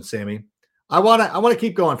questions, Sammy? I want to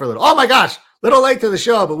keep going for a little. Oh, my gosh, little late to the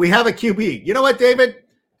show, but we have a QB. You know what, David?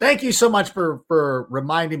 Thank you so much for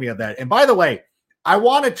reminding me of that. And, by the way, I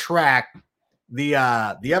want to track the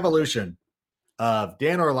evolution of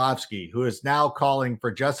Dan Orlovsky, who is now calling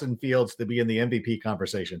for Justin Fields to be in the MVP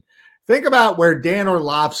conversation. Think about where Dan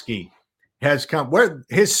Orlovsky has come, where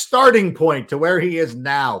his starting point to where he is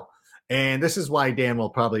now. And this is why Dan will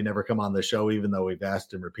probably never come on the show, even though we've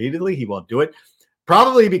asked him repeatedly. He won't do it.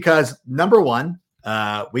 Probably because, number one,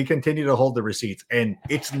 we continue to hold the receipts. And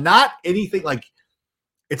it's not anything about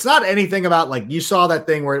like you saw that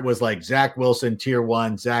thing where it was like Zach Wilson, tier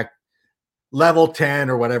 1, Zach level 10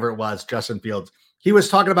 or whatever it was, Justin Fields. He was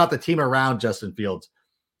talking about the team around Justin Fields.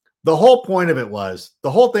 The whole point of it was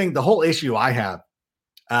the whole issue I have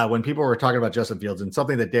when people were talking about Justin Fields, and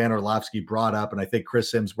something that Dan Orlovsky brought up, and I think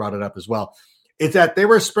Chris Sims brought it up as well, is that they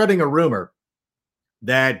were spreading a rumor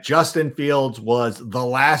that Justin Fields was the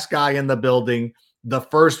last guy in the building, the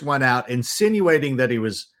first one out, insinuating that he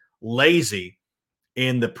was lazy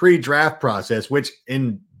in the pre-draft process, which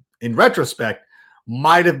in retrospect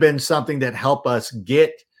might have been something that helped us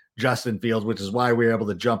get Justin Fields, which is why we were able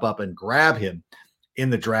to jump up and grab him in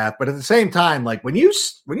the draft. But at the same time, like when you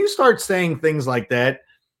start saying things like that,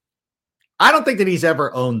 I don't think that he's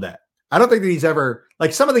ever owned that. I don't think that he's ever,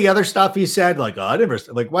 like some of the other stuff he said, like, oh, I never,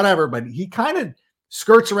 like whatever, but he kind of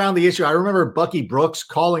skirts around the issue. I remember Bucky Brooks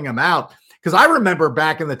calling him out because I remember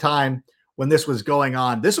back in the time when this was going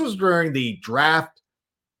on, this was during the draft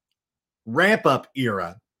ramp up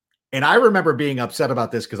era. And I remember being upset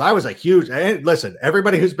about this because I was listen,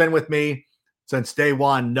 everybody who's been with me since day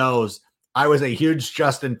one knows I was a huge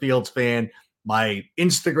Justin Fields fan. My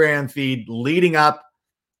Instagram feed leading up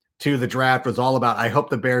to the draft was all about, I hope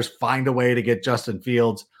the Bears find a way to get Justin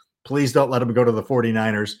Fields. Please don't let him go to the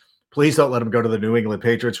 49ers. Please don't let him go to the New England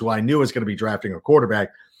Patriots, who I knew was going to be drafting a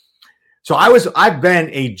quarterback. So I've been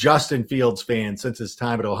a Justin Fields fan since his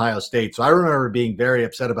time at Ohio State. So I remember being very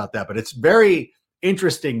upset about that. But it's very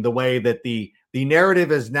interesting the way that the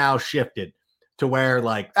narrative has now shifted to where,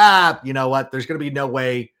 like, you know what? There's going to be no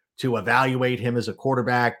way to evaluate him as a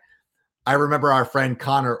quarterback. I remember our friend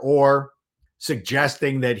Connor Orr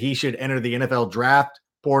suggesting that he should enter the NFL draft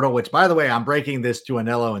portal, which, by the way, I'm breaking this to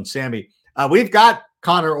Anello and Sammy. We've got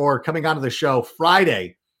Connor Orr coming onto the show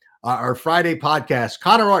Friday, our Friday podcast.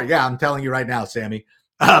 Connor Orr, yeah, I'm telling you right now, Sammy.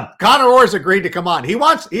 Connor Orr's agreed to come on.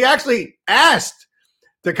 He actually asked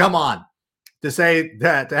to come on to say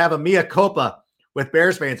that, to have a mea culpa with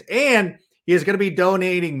Bears fans. And he is going to be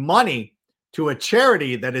donating money to a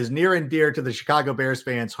charity that is near and dear to the Chicago Bears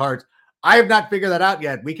fans' hearts. I have not figured that out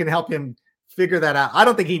yet. We can help him figure that out. I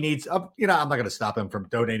don't think he needs, I'm not going to stop him from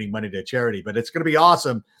donating money to a charity, but it's going to be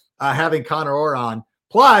awesome having Connor Orr on.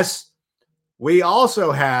 Plus, we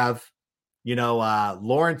also have,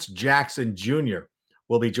 Lawrence Jackson Jr.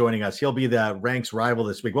 will be joining us. He'll be the Ranks rival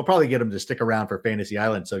this week. We'll probably get him to stick around for Fantasy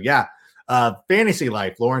Island. So yeah, Fantasy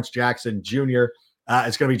Life, Lawrence Jackson Jr.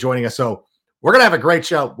 Is going to be joining us. So we're going to have a great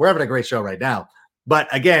show. We're having a great show right now. But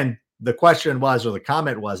again, the question was, or the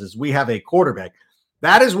comment was, is we have a quarterback.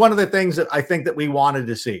 That is one of the things that I think that we wanted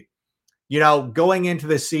to see. Going into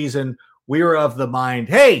this season, we were of the mind,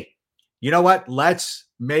 hey, you know what? Let's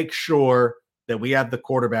make sure that we have the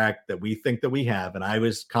quarterback that we think that we have. And I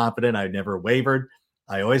was confident. I never wavered.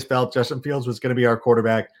 I always felt Justin Fields was going to be our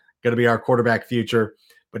quarterback future.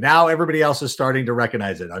 But now everybody else is starting to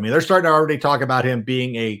recognize it. I mean, they're starting to already talk about him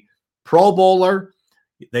being a Pro Bowler.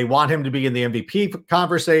 They want him to be in the MVP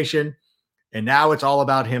conversation. And now it's all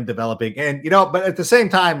about him developing. And, but at the same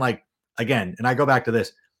time, like, again, and I go back to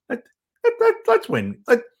this, let's win.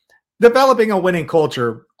 Developing a winning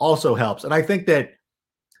culture also helps. And I think that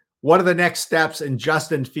one of the next steps in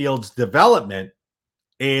Justin Fields' development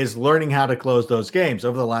is learning how to close those games.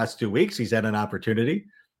 Over the last 2 weeks, he's had an opportunity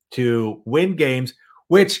to win games,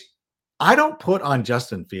 which I don't put on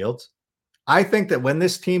Justin Fields. I think that when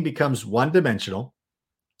this team becomes one-dimensional,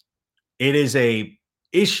 it is a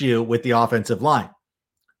issue with the offensive line.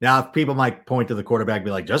 Now, if people might point to the quarterback and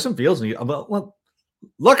be like, Justin Fields, well,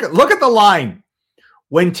 look at the line.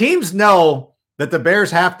 When teams know that the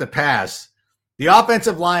Bears have to pass, the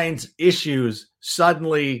offensive line's issues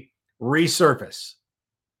suddenly resurface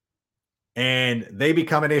and they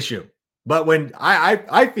become an issue. But when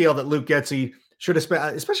I feel that Luke Getsy should have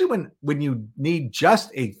spent, especially when you need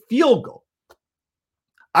just a field goal,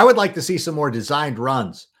 I would like to see some more designed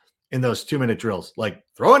runs in those 2-minute drills. Like,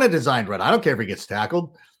 throw in a designed run. I don't care if he gets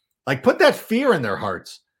tackled. Like, put that fear in their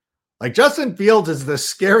hearts. Like, Justin Fields is the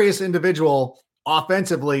scariest individual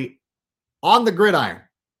offensively on the gridiron.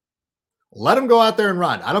 Let him go out there and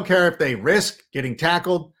run. I don't care if they risk getting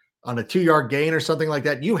tackled on a 2-yard gain or something like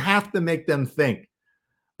that. You have to make them think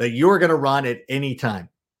that you're going to run at any time.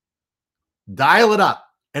 Dial it up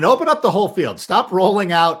and open up the whole field. Stop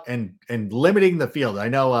rolling out and limiting the field. I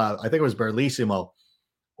know, I think it was Berlissimo,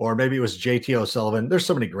 or maybe it was JT O'Sullivan. There's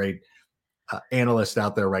so many great analysts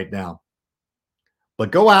out there right now.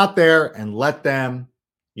 But go out there and let them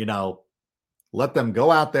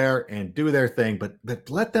go out there and do their thing, but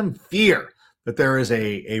let them fear that there is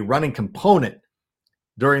a running component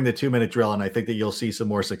during the 2-minute drill. And I think that you'll see some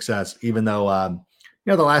more success, even though,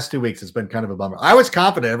 the last 2 weeks has been kind of a bummer. I was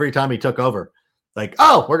confident every time he took over, like,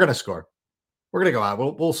 oh, we're going to score. We're going to go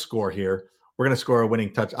out. We'll score here. We're going to score a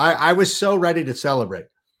winning touch. I was so ready to celebrate.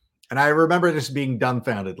 And I remember just being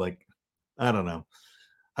dumbfounded. Like, I don't know.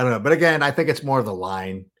 But again, I think it's more the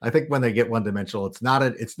line. I think when they get one-dimensional, it's not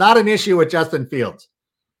an issue with Justin Fields.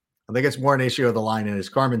 I think it's more an issue of the line. And as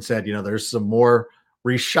Carmen said, there's some more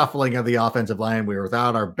reshuffling of the offensive line. We were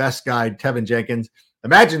without our best guy, Tevin Jenkins.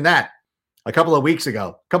 Imagine that a couple of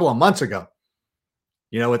months ago,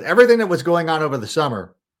 with everything that was going on over the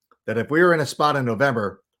summer, that if we were in a spot in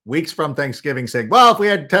November, weeks from Thanksgiving, saying, well, if we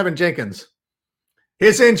had Tevin Jenkins,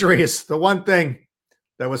 his injury is the one thing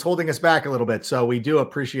that was holding us back a little bit. So we do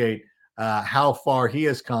appreciate how far he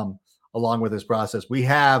has come along with this process. We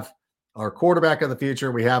have our quarterback of the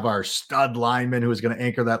future. We have our stud lineman who is going to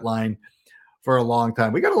anchor that line for a long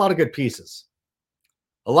time. We got a lot of good pieces.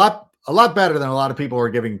 A lot better than a lot of people are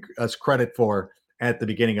giving us credit for at the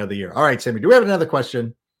beginning of the year. All right, Sammy, do we have another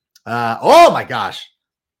question? Oh my gosh.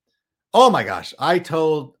 I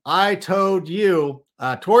told you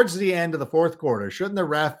towards the end of the fourth quarter, shouldn't the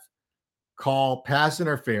ref call pass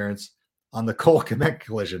interference on the Cole Kmet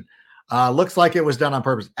collision? Looks like it was done on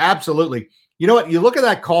purpose. Absolutely. You know what? You look at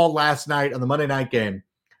that call last night on the Monday night game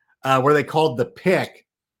where they called the pick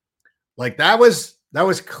Like that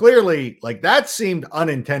was clearly like that seemed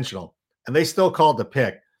unintentional, and they still called the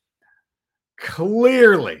pick.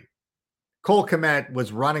 Clearly, Cole Kmet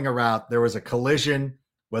was running a route. There was a collision,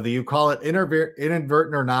 whether you call it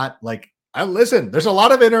inadvertent or not. Like, listen, there's a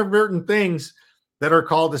lot of inadvertent things that are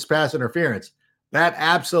called as pass interference. That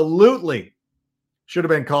absolutely should have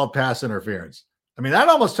been called pass interference. I mean,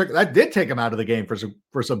 that did take him out of the game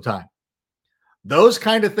for some time. Those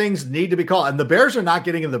kind of things need to be called, and the Bears are not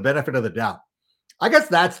getting him the benefit of the doubt. I guess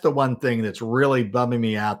that's the one thing that's really bumming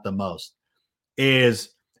me out the most is,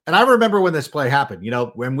 and I remember when this play happened,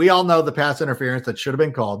 when we all know the pass interference that should have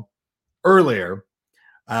been called earlier,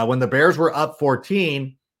 when the Bears were up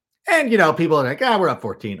 14, and, people are like, we're up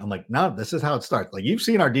 14. I'm like, no, this is how it starts. Like, you've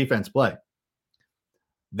seen our defense play.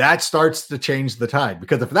 That starts to change the tide,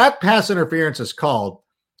 because if that pass interference is called,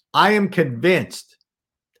 I am convinced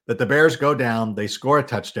that the Bears go down, they score a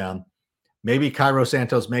touchdown. Maybe Cairo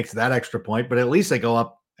Santos makes that extra point, but at least they go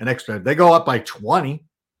up by 20.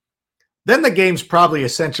 Then the game's probably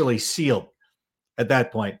essentially sealed at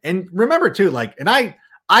that point. And remember too,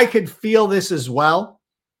 I could feel this as well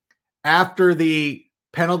after the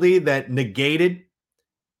penalty that negated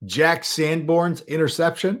Jack Sanborn's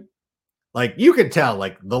interception. Like, you could tell,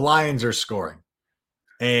 the Lions are scoring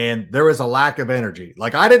and there was a lack of energy.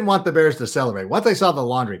 Like, I didn't want the Bears to celebrate once I saw the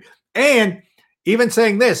laundry. And even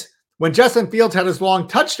saying this, when Justin Fields had his long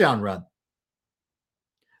touchdown run,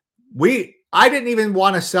 I didn't even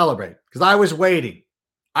want to celebrate because I was waiting.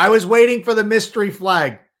 I was waiting for the mystery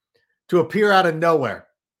flag to appear out of nowhere.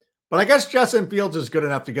 But I guess Justin Fields is good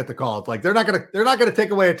enough to get the call. It's like they're not going to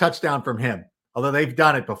take away a touchdown from him, although they've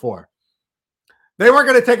done it before. They weren't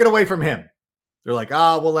going to take it away from him. They're like,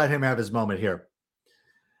 we'll let him have his moment here.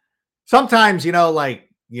 Sometimes, if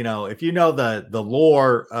you know the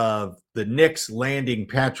lore of the Knicks landing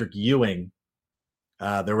Patrick Ewing,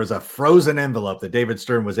 there was a frozen envelope that David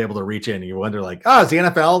Stern was able to reach in. And you wonder, is the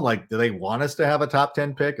NFL, do they want us to have a top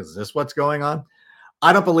 10 pick? Is this what's going on?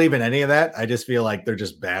 I don't believe in any of that. I just feel like they're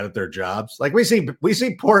just bad at their jobs. Like we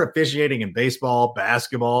see poor officiating in baseball,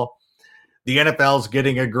 basketball. The NFL's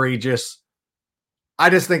getting egregious. I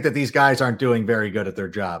just think that these guys aren't doing very good at their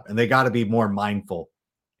job, and they got to be more mindful.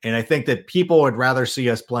 And I think that people would rather see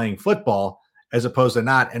us playing football as opposed to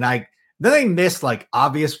not. And then they miss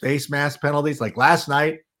obvious face mask penalties. Like last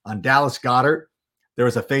night on Dallas Goedert, there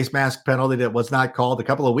was a face mask penalty that was not called. A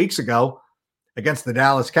couple of weeks ago against the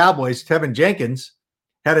Dallas Cowboys, Tevin Jenkins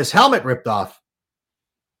had his helmet ripped off.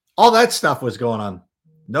 All that stuff was going on.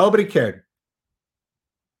 Nobody cared.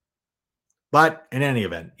 But in any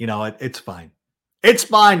event, it's fine. It's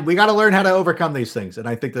fine. We got to learn how to overcome these things, and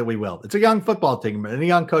I think that we will. It's a young football team and a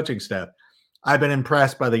young coaching staff. I've been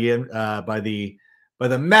impressed by the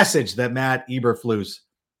message that Matt Eberflus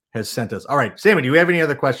has sent us. All right, Sammy, do you have any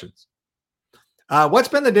other questions? What's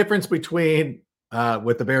been the difference between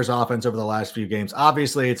with the Bears offense over the last few games?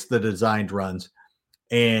 Obviously, it's the designed runs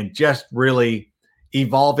and just really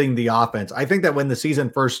evolving the offense. I think that when the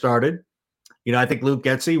season first started, I think Luke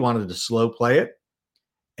Getsy wanted to slow play it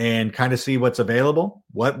and kind of see what's available,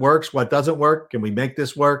 what works, what doesn't work. Can we make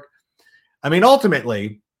this work? I mean,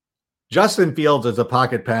 ultimately, Justin Fields is a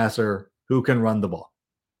pocket passer who can run the ball.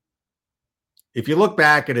 If you look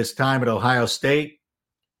back at his time at Ohio State,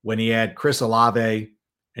 when he had Chris Olave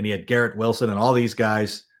and he had Garrett Wilson and all these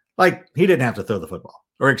guys, he didn't have to throw the football.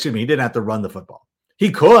 He didn't have to run the football. He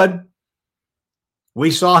could. We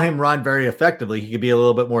saw him run very effectively. He could be a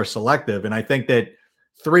little bit more selective. And I think that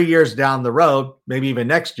 3 years down the road, maybe even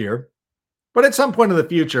next year, but at some point in the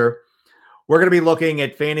future, we're going to be looking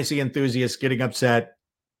at fantasy enthusiasts getting upset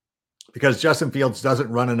because Justin Fields doesn't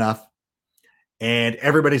run enough. And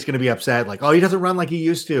everybody's going to be upset. He doesn't run like he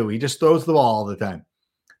used to. He just throws the ball all the time.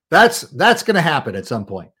 That's going to happen at some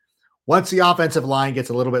point. Once the offensive line gets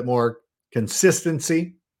a little bit more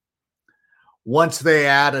consistency, once they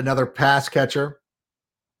add another pass catcher,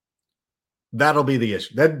 that'll be the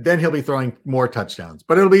issue. Then he'll be throwing more touchdowns,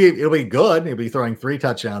 but it'll be good. He'll be throwing 3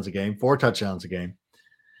 touchdowns a game, 4 touchdowns a game.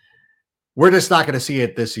 We're just not going to see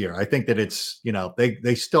it this year. I think that it's,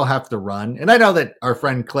 they still have to run. And I know that our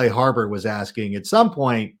friend Clay Harbor was asking at some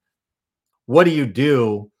point, what do you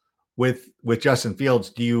do with Justin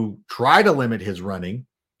Fields? Do you try to limit his running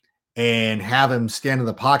and have him stand in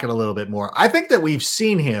the pocket a little bit more? I think that we've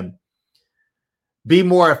seen him be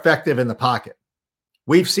more effective in the pocket.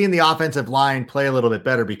 We've seen the offensive line play a little bit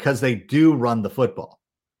better because they do run the football.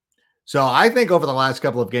 So I think over the last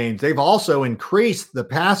couple of games, they've also increased the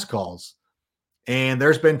pass calls. And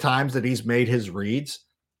there's been times that he's made his reads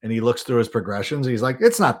and he looks through his progressions. He's like,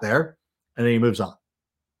 it's not there. And then he moves on.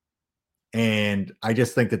 And I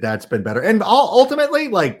just think that that's been better. And ultimately,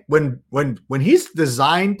 like when he's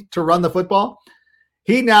designed to run the football,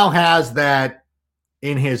 he now has that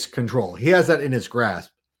in his control. He has that in his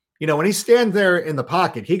grasp. You know, when he stands there in the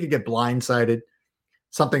pocket, he could get blindsided.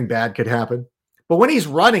 Something bad could happen. But when he's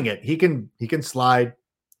running it, he can slide.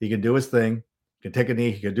 He can do his thing. He can take a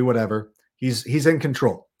knee. He can do whatever. He's in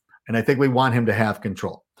control. And I think we want him to have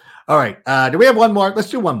control. All right. Do we have one more? Let's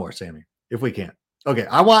do one more, Sammy, if we can. Okay.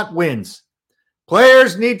 I want wins.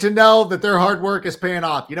 Players need to know that their hard work is paying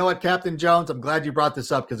off. You know what, Captain Jones? I'm glad you brought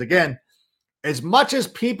this up because, again, as much as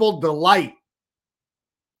people delight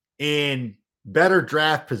in better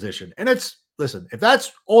draft position, and listen, if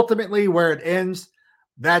that's ultimately where it ends,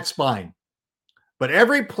 that's fine. But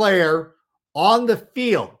every player on the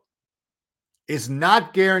field is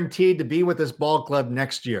not guaranteed to be with this ball club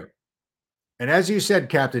next year. And as you said,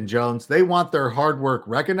 Captain Jones, they want their hard work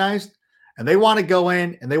recognized, and they want to go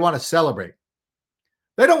in and they want to celebrate.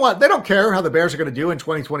 They don't care how the Bears are going to do in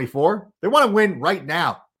 2024. They want to win right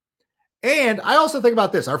now. And I also think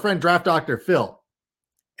about this. Our friend Draft Dr. Phil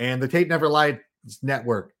and the Tate Never Lied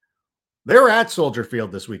Network, they were at Soldier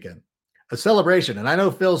Field this weekend, a celebration. And I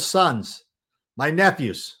know Phil's sons, my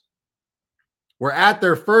nephews, were at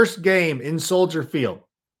their first game in Soldier Field.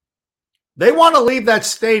 They want to leave that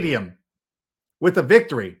stadium with a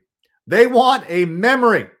victory. They want a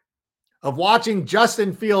memory of watching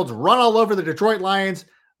Justin Fields run all over the Detroit Lions.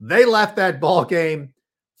 They left that ball game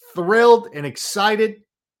thrilled and excited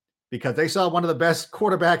because they saw one of the best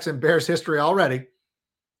quarterbacks in Bears history already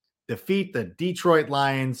defeat the Detroit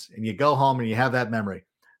Lions, and you go home and you have that memory.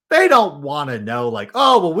 They don't want to know like,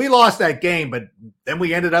 oh, well, we lost that game, but then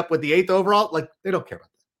we ended up with the 8th overall. Like, they don't care about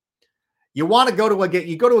that. You want to go to a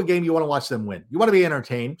game, you want to watch them win. You want to be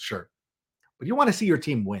entertained, sure. But you want to see your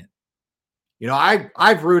team win. You know,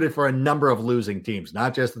 I've rooted for a number of losing teams,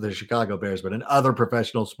 not just the Chicago Bears, but in other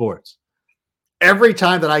professional sports. Every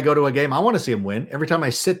time that I go to a game, I want to see them win. Every time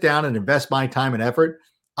I sit down and invest my time and effort,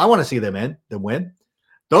 I want to see them win.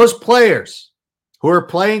 Those players who are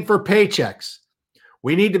playing for paychecks,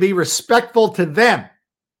 we need to be respectful to them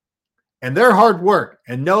and their hard work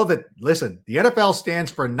and know that, listen, the NFL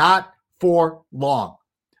stands for not for long.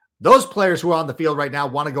 Those players who are on the field right now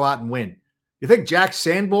want to go out and win. You think Jack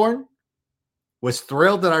Sanborn was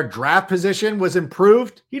thrilled that our draft position was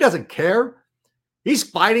improved? He doesn't care. He's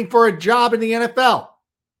fighting for a job in the NFL.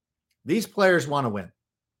 These players want to win.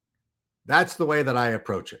 That's the way that I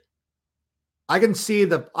approach it. I can see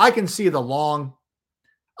the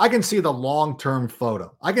long-term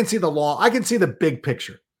photo. I can see the big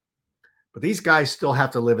picture. But these guys still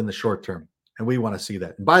have to live in the short term, and we want to see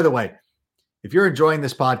that. And by the way, if you're enjoying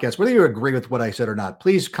this podcast, whether you agree with what I said or not,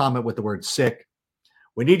 please comment with the word sick.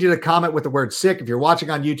 We need you to comment with the word sick. If you're watching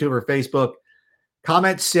on YouTube or Facebook,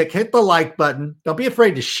 comment sick, hit the like button. Don't be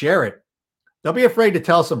afraid to share it. Don't be afraid to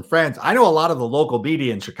tell some friends. I know a lot of the local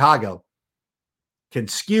media in Chicago can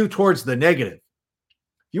skew towards the negative.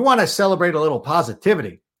 If you want to celebrate a little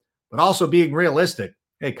positivity, but also being realistic,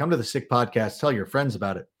 hey, come to the Sick Podcast. Tell your friends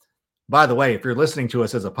about it. By the way, if you're listening to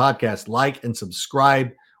us as a podcast, like and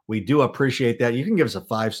subscribe. We do appreciate that. You can give us a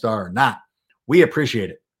 5-star or not. We appreciate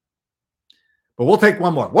it. But we'll take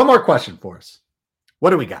one more question for us. What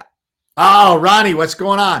do we got? Oh, Ronnie, what's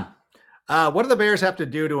going on? What do the Bears have to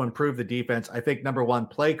do to improve the defense? I think, number one,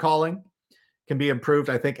 play calling can be improved.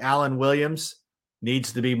 I think Alan Williams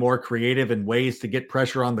needs to be more creative in ways to get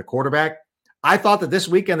pressure on the quarterback. I thought that this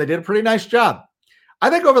weekend they did a pretty nice job. I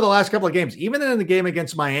think over the last couple of games, even in the game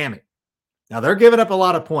against Miami, now they're giving up a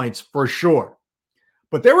lot of points for sure.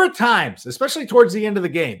 But there were times, especially towards the end of the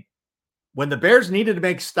game, when the Bears needed to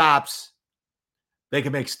make stops, they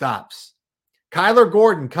could make stops. Kyler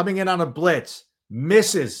Gordon coming in on a blitz,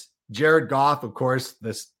 misses Jared Goff, of course.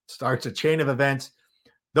 This starts a chain of events.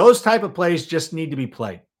 Those type of plays just need to be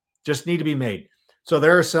played, just need to be made. So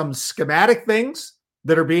there are some schematic things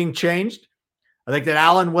that are being changed. I think that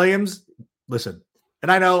Alan Williams, listen,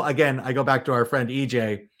 and I know, again, I go back to our friend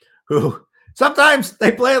EJ, who sometimes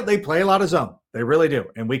they play a lot of zone. They really do.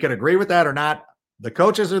 And we can agree with that or not. The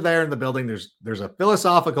coaches are there in the building. There's a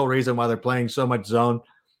philosophical reason why they're playing so much zone.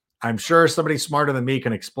 I'm sure somebody smarter than me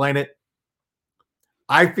can explain it.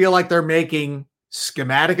 I feel like they're making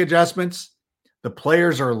schematic adjustments. The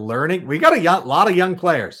players are learning. We got a lot of young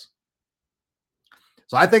players.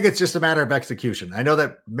 So I think it's just a matter of execution. I know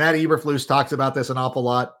that Matt Eberflus talks about this an awful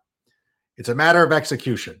lot. It's a matter of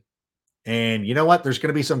execution. And you know what? There's going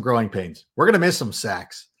to be some growing pains. We're going to miss some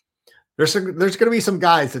sacks. There's going to be some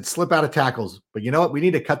guys that slip out of tackles, but you know what? We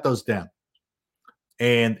need to cut those down.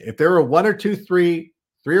 And if there are 1 or 2, 3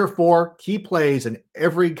 or 4 key plays in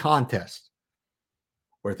every contest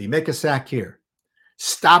or if you make a sack here,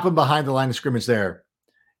 stop him behind the line of scrimmage there,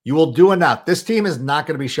 you will do enough. This team is not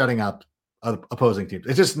going to be shutting up opposing teams.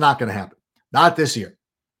 It's just not going to happen. Not this year.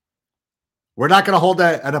 We're not going to hold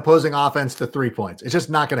an opposing offense to 3 points. It's just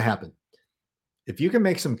not going to happen. If you can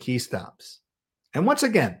make some key stops, and once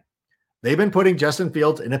again, they've been putting Justin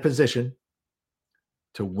Fields in a position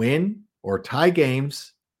to win or tie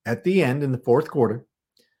games at the end in the fourth quarter.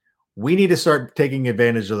 We need to start taking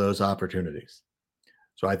advantage of those opportunities.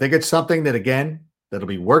 So I think it's something that, again, that'll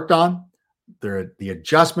be worked on. The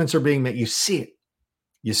adjustments are being made. You see it.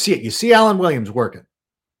 You see it. You see Alan Williams working.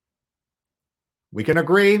 We can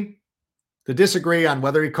agree to disagree on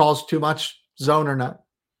whether he calls too much zone or not.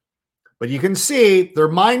 But you can see they're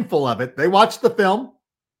mindful of it. They watch the film.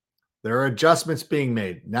 There are adjustments being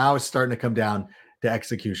made. Now it's starting to come down to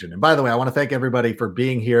execution. And by the way, I want to thank everybody for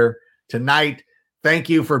being here tonight. Thank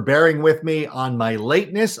you for bearing with me on my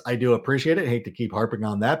lateness. I do appreciate it. I hate to keep harping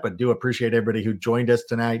on that, but do appreciate everybody who joined us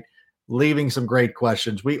tonight, leaving some great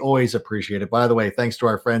questions. We always appreciate it. By the way, thanks to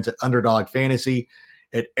our friends at Underdog Fantasy,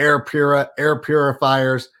 at Air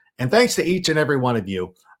Purifiers, and thanks to each and every one of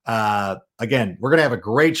you. Again, we're going to have a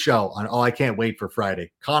great show on I Can't Wait for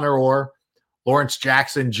Friday. Connor Orr, Lawrence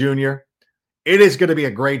Jackson Jr. It is going to be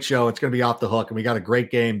a great show. It's going to be off the hook, and we got a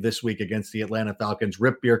great game this week against the Atlanta Falcons.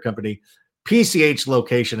 Rip Beer Company, PCH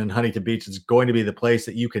location in Huntington Beach is going to be the place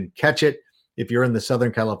that you can catch it if you're in the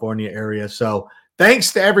Southern California area. So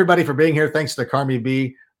thanks to everybody for being here. Thanks to Carmi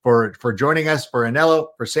B for joining us, for Anello,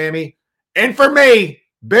 for Sammy, and for me.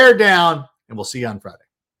 Bear down, and we'll see you on Friday.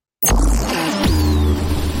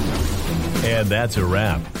 And that's a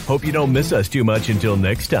wrap. Hope you don't miss us too much until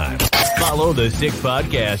next time. Follow the Sick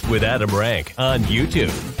Podcast with Adam Rank on YouTube,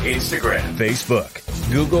 Instagram,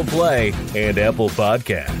 Facebook, Google Play, and Apple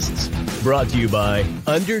Podcasts. Brought to you by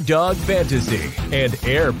Underdog Fantasy and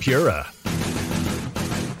Air Pura.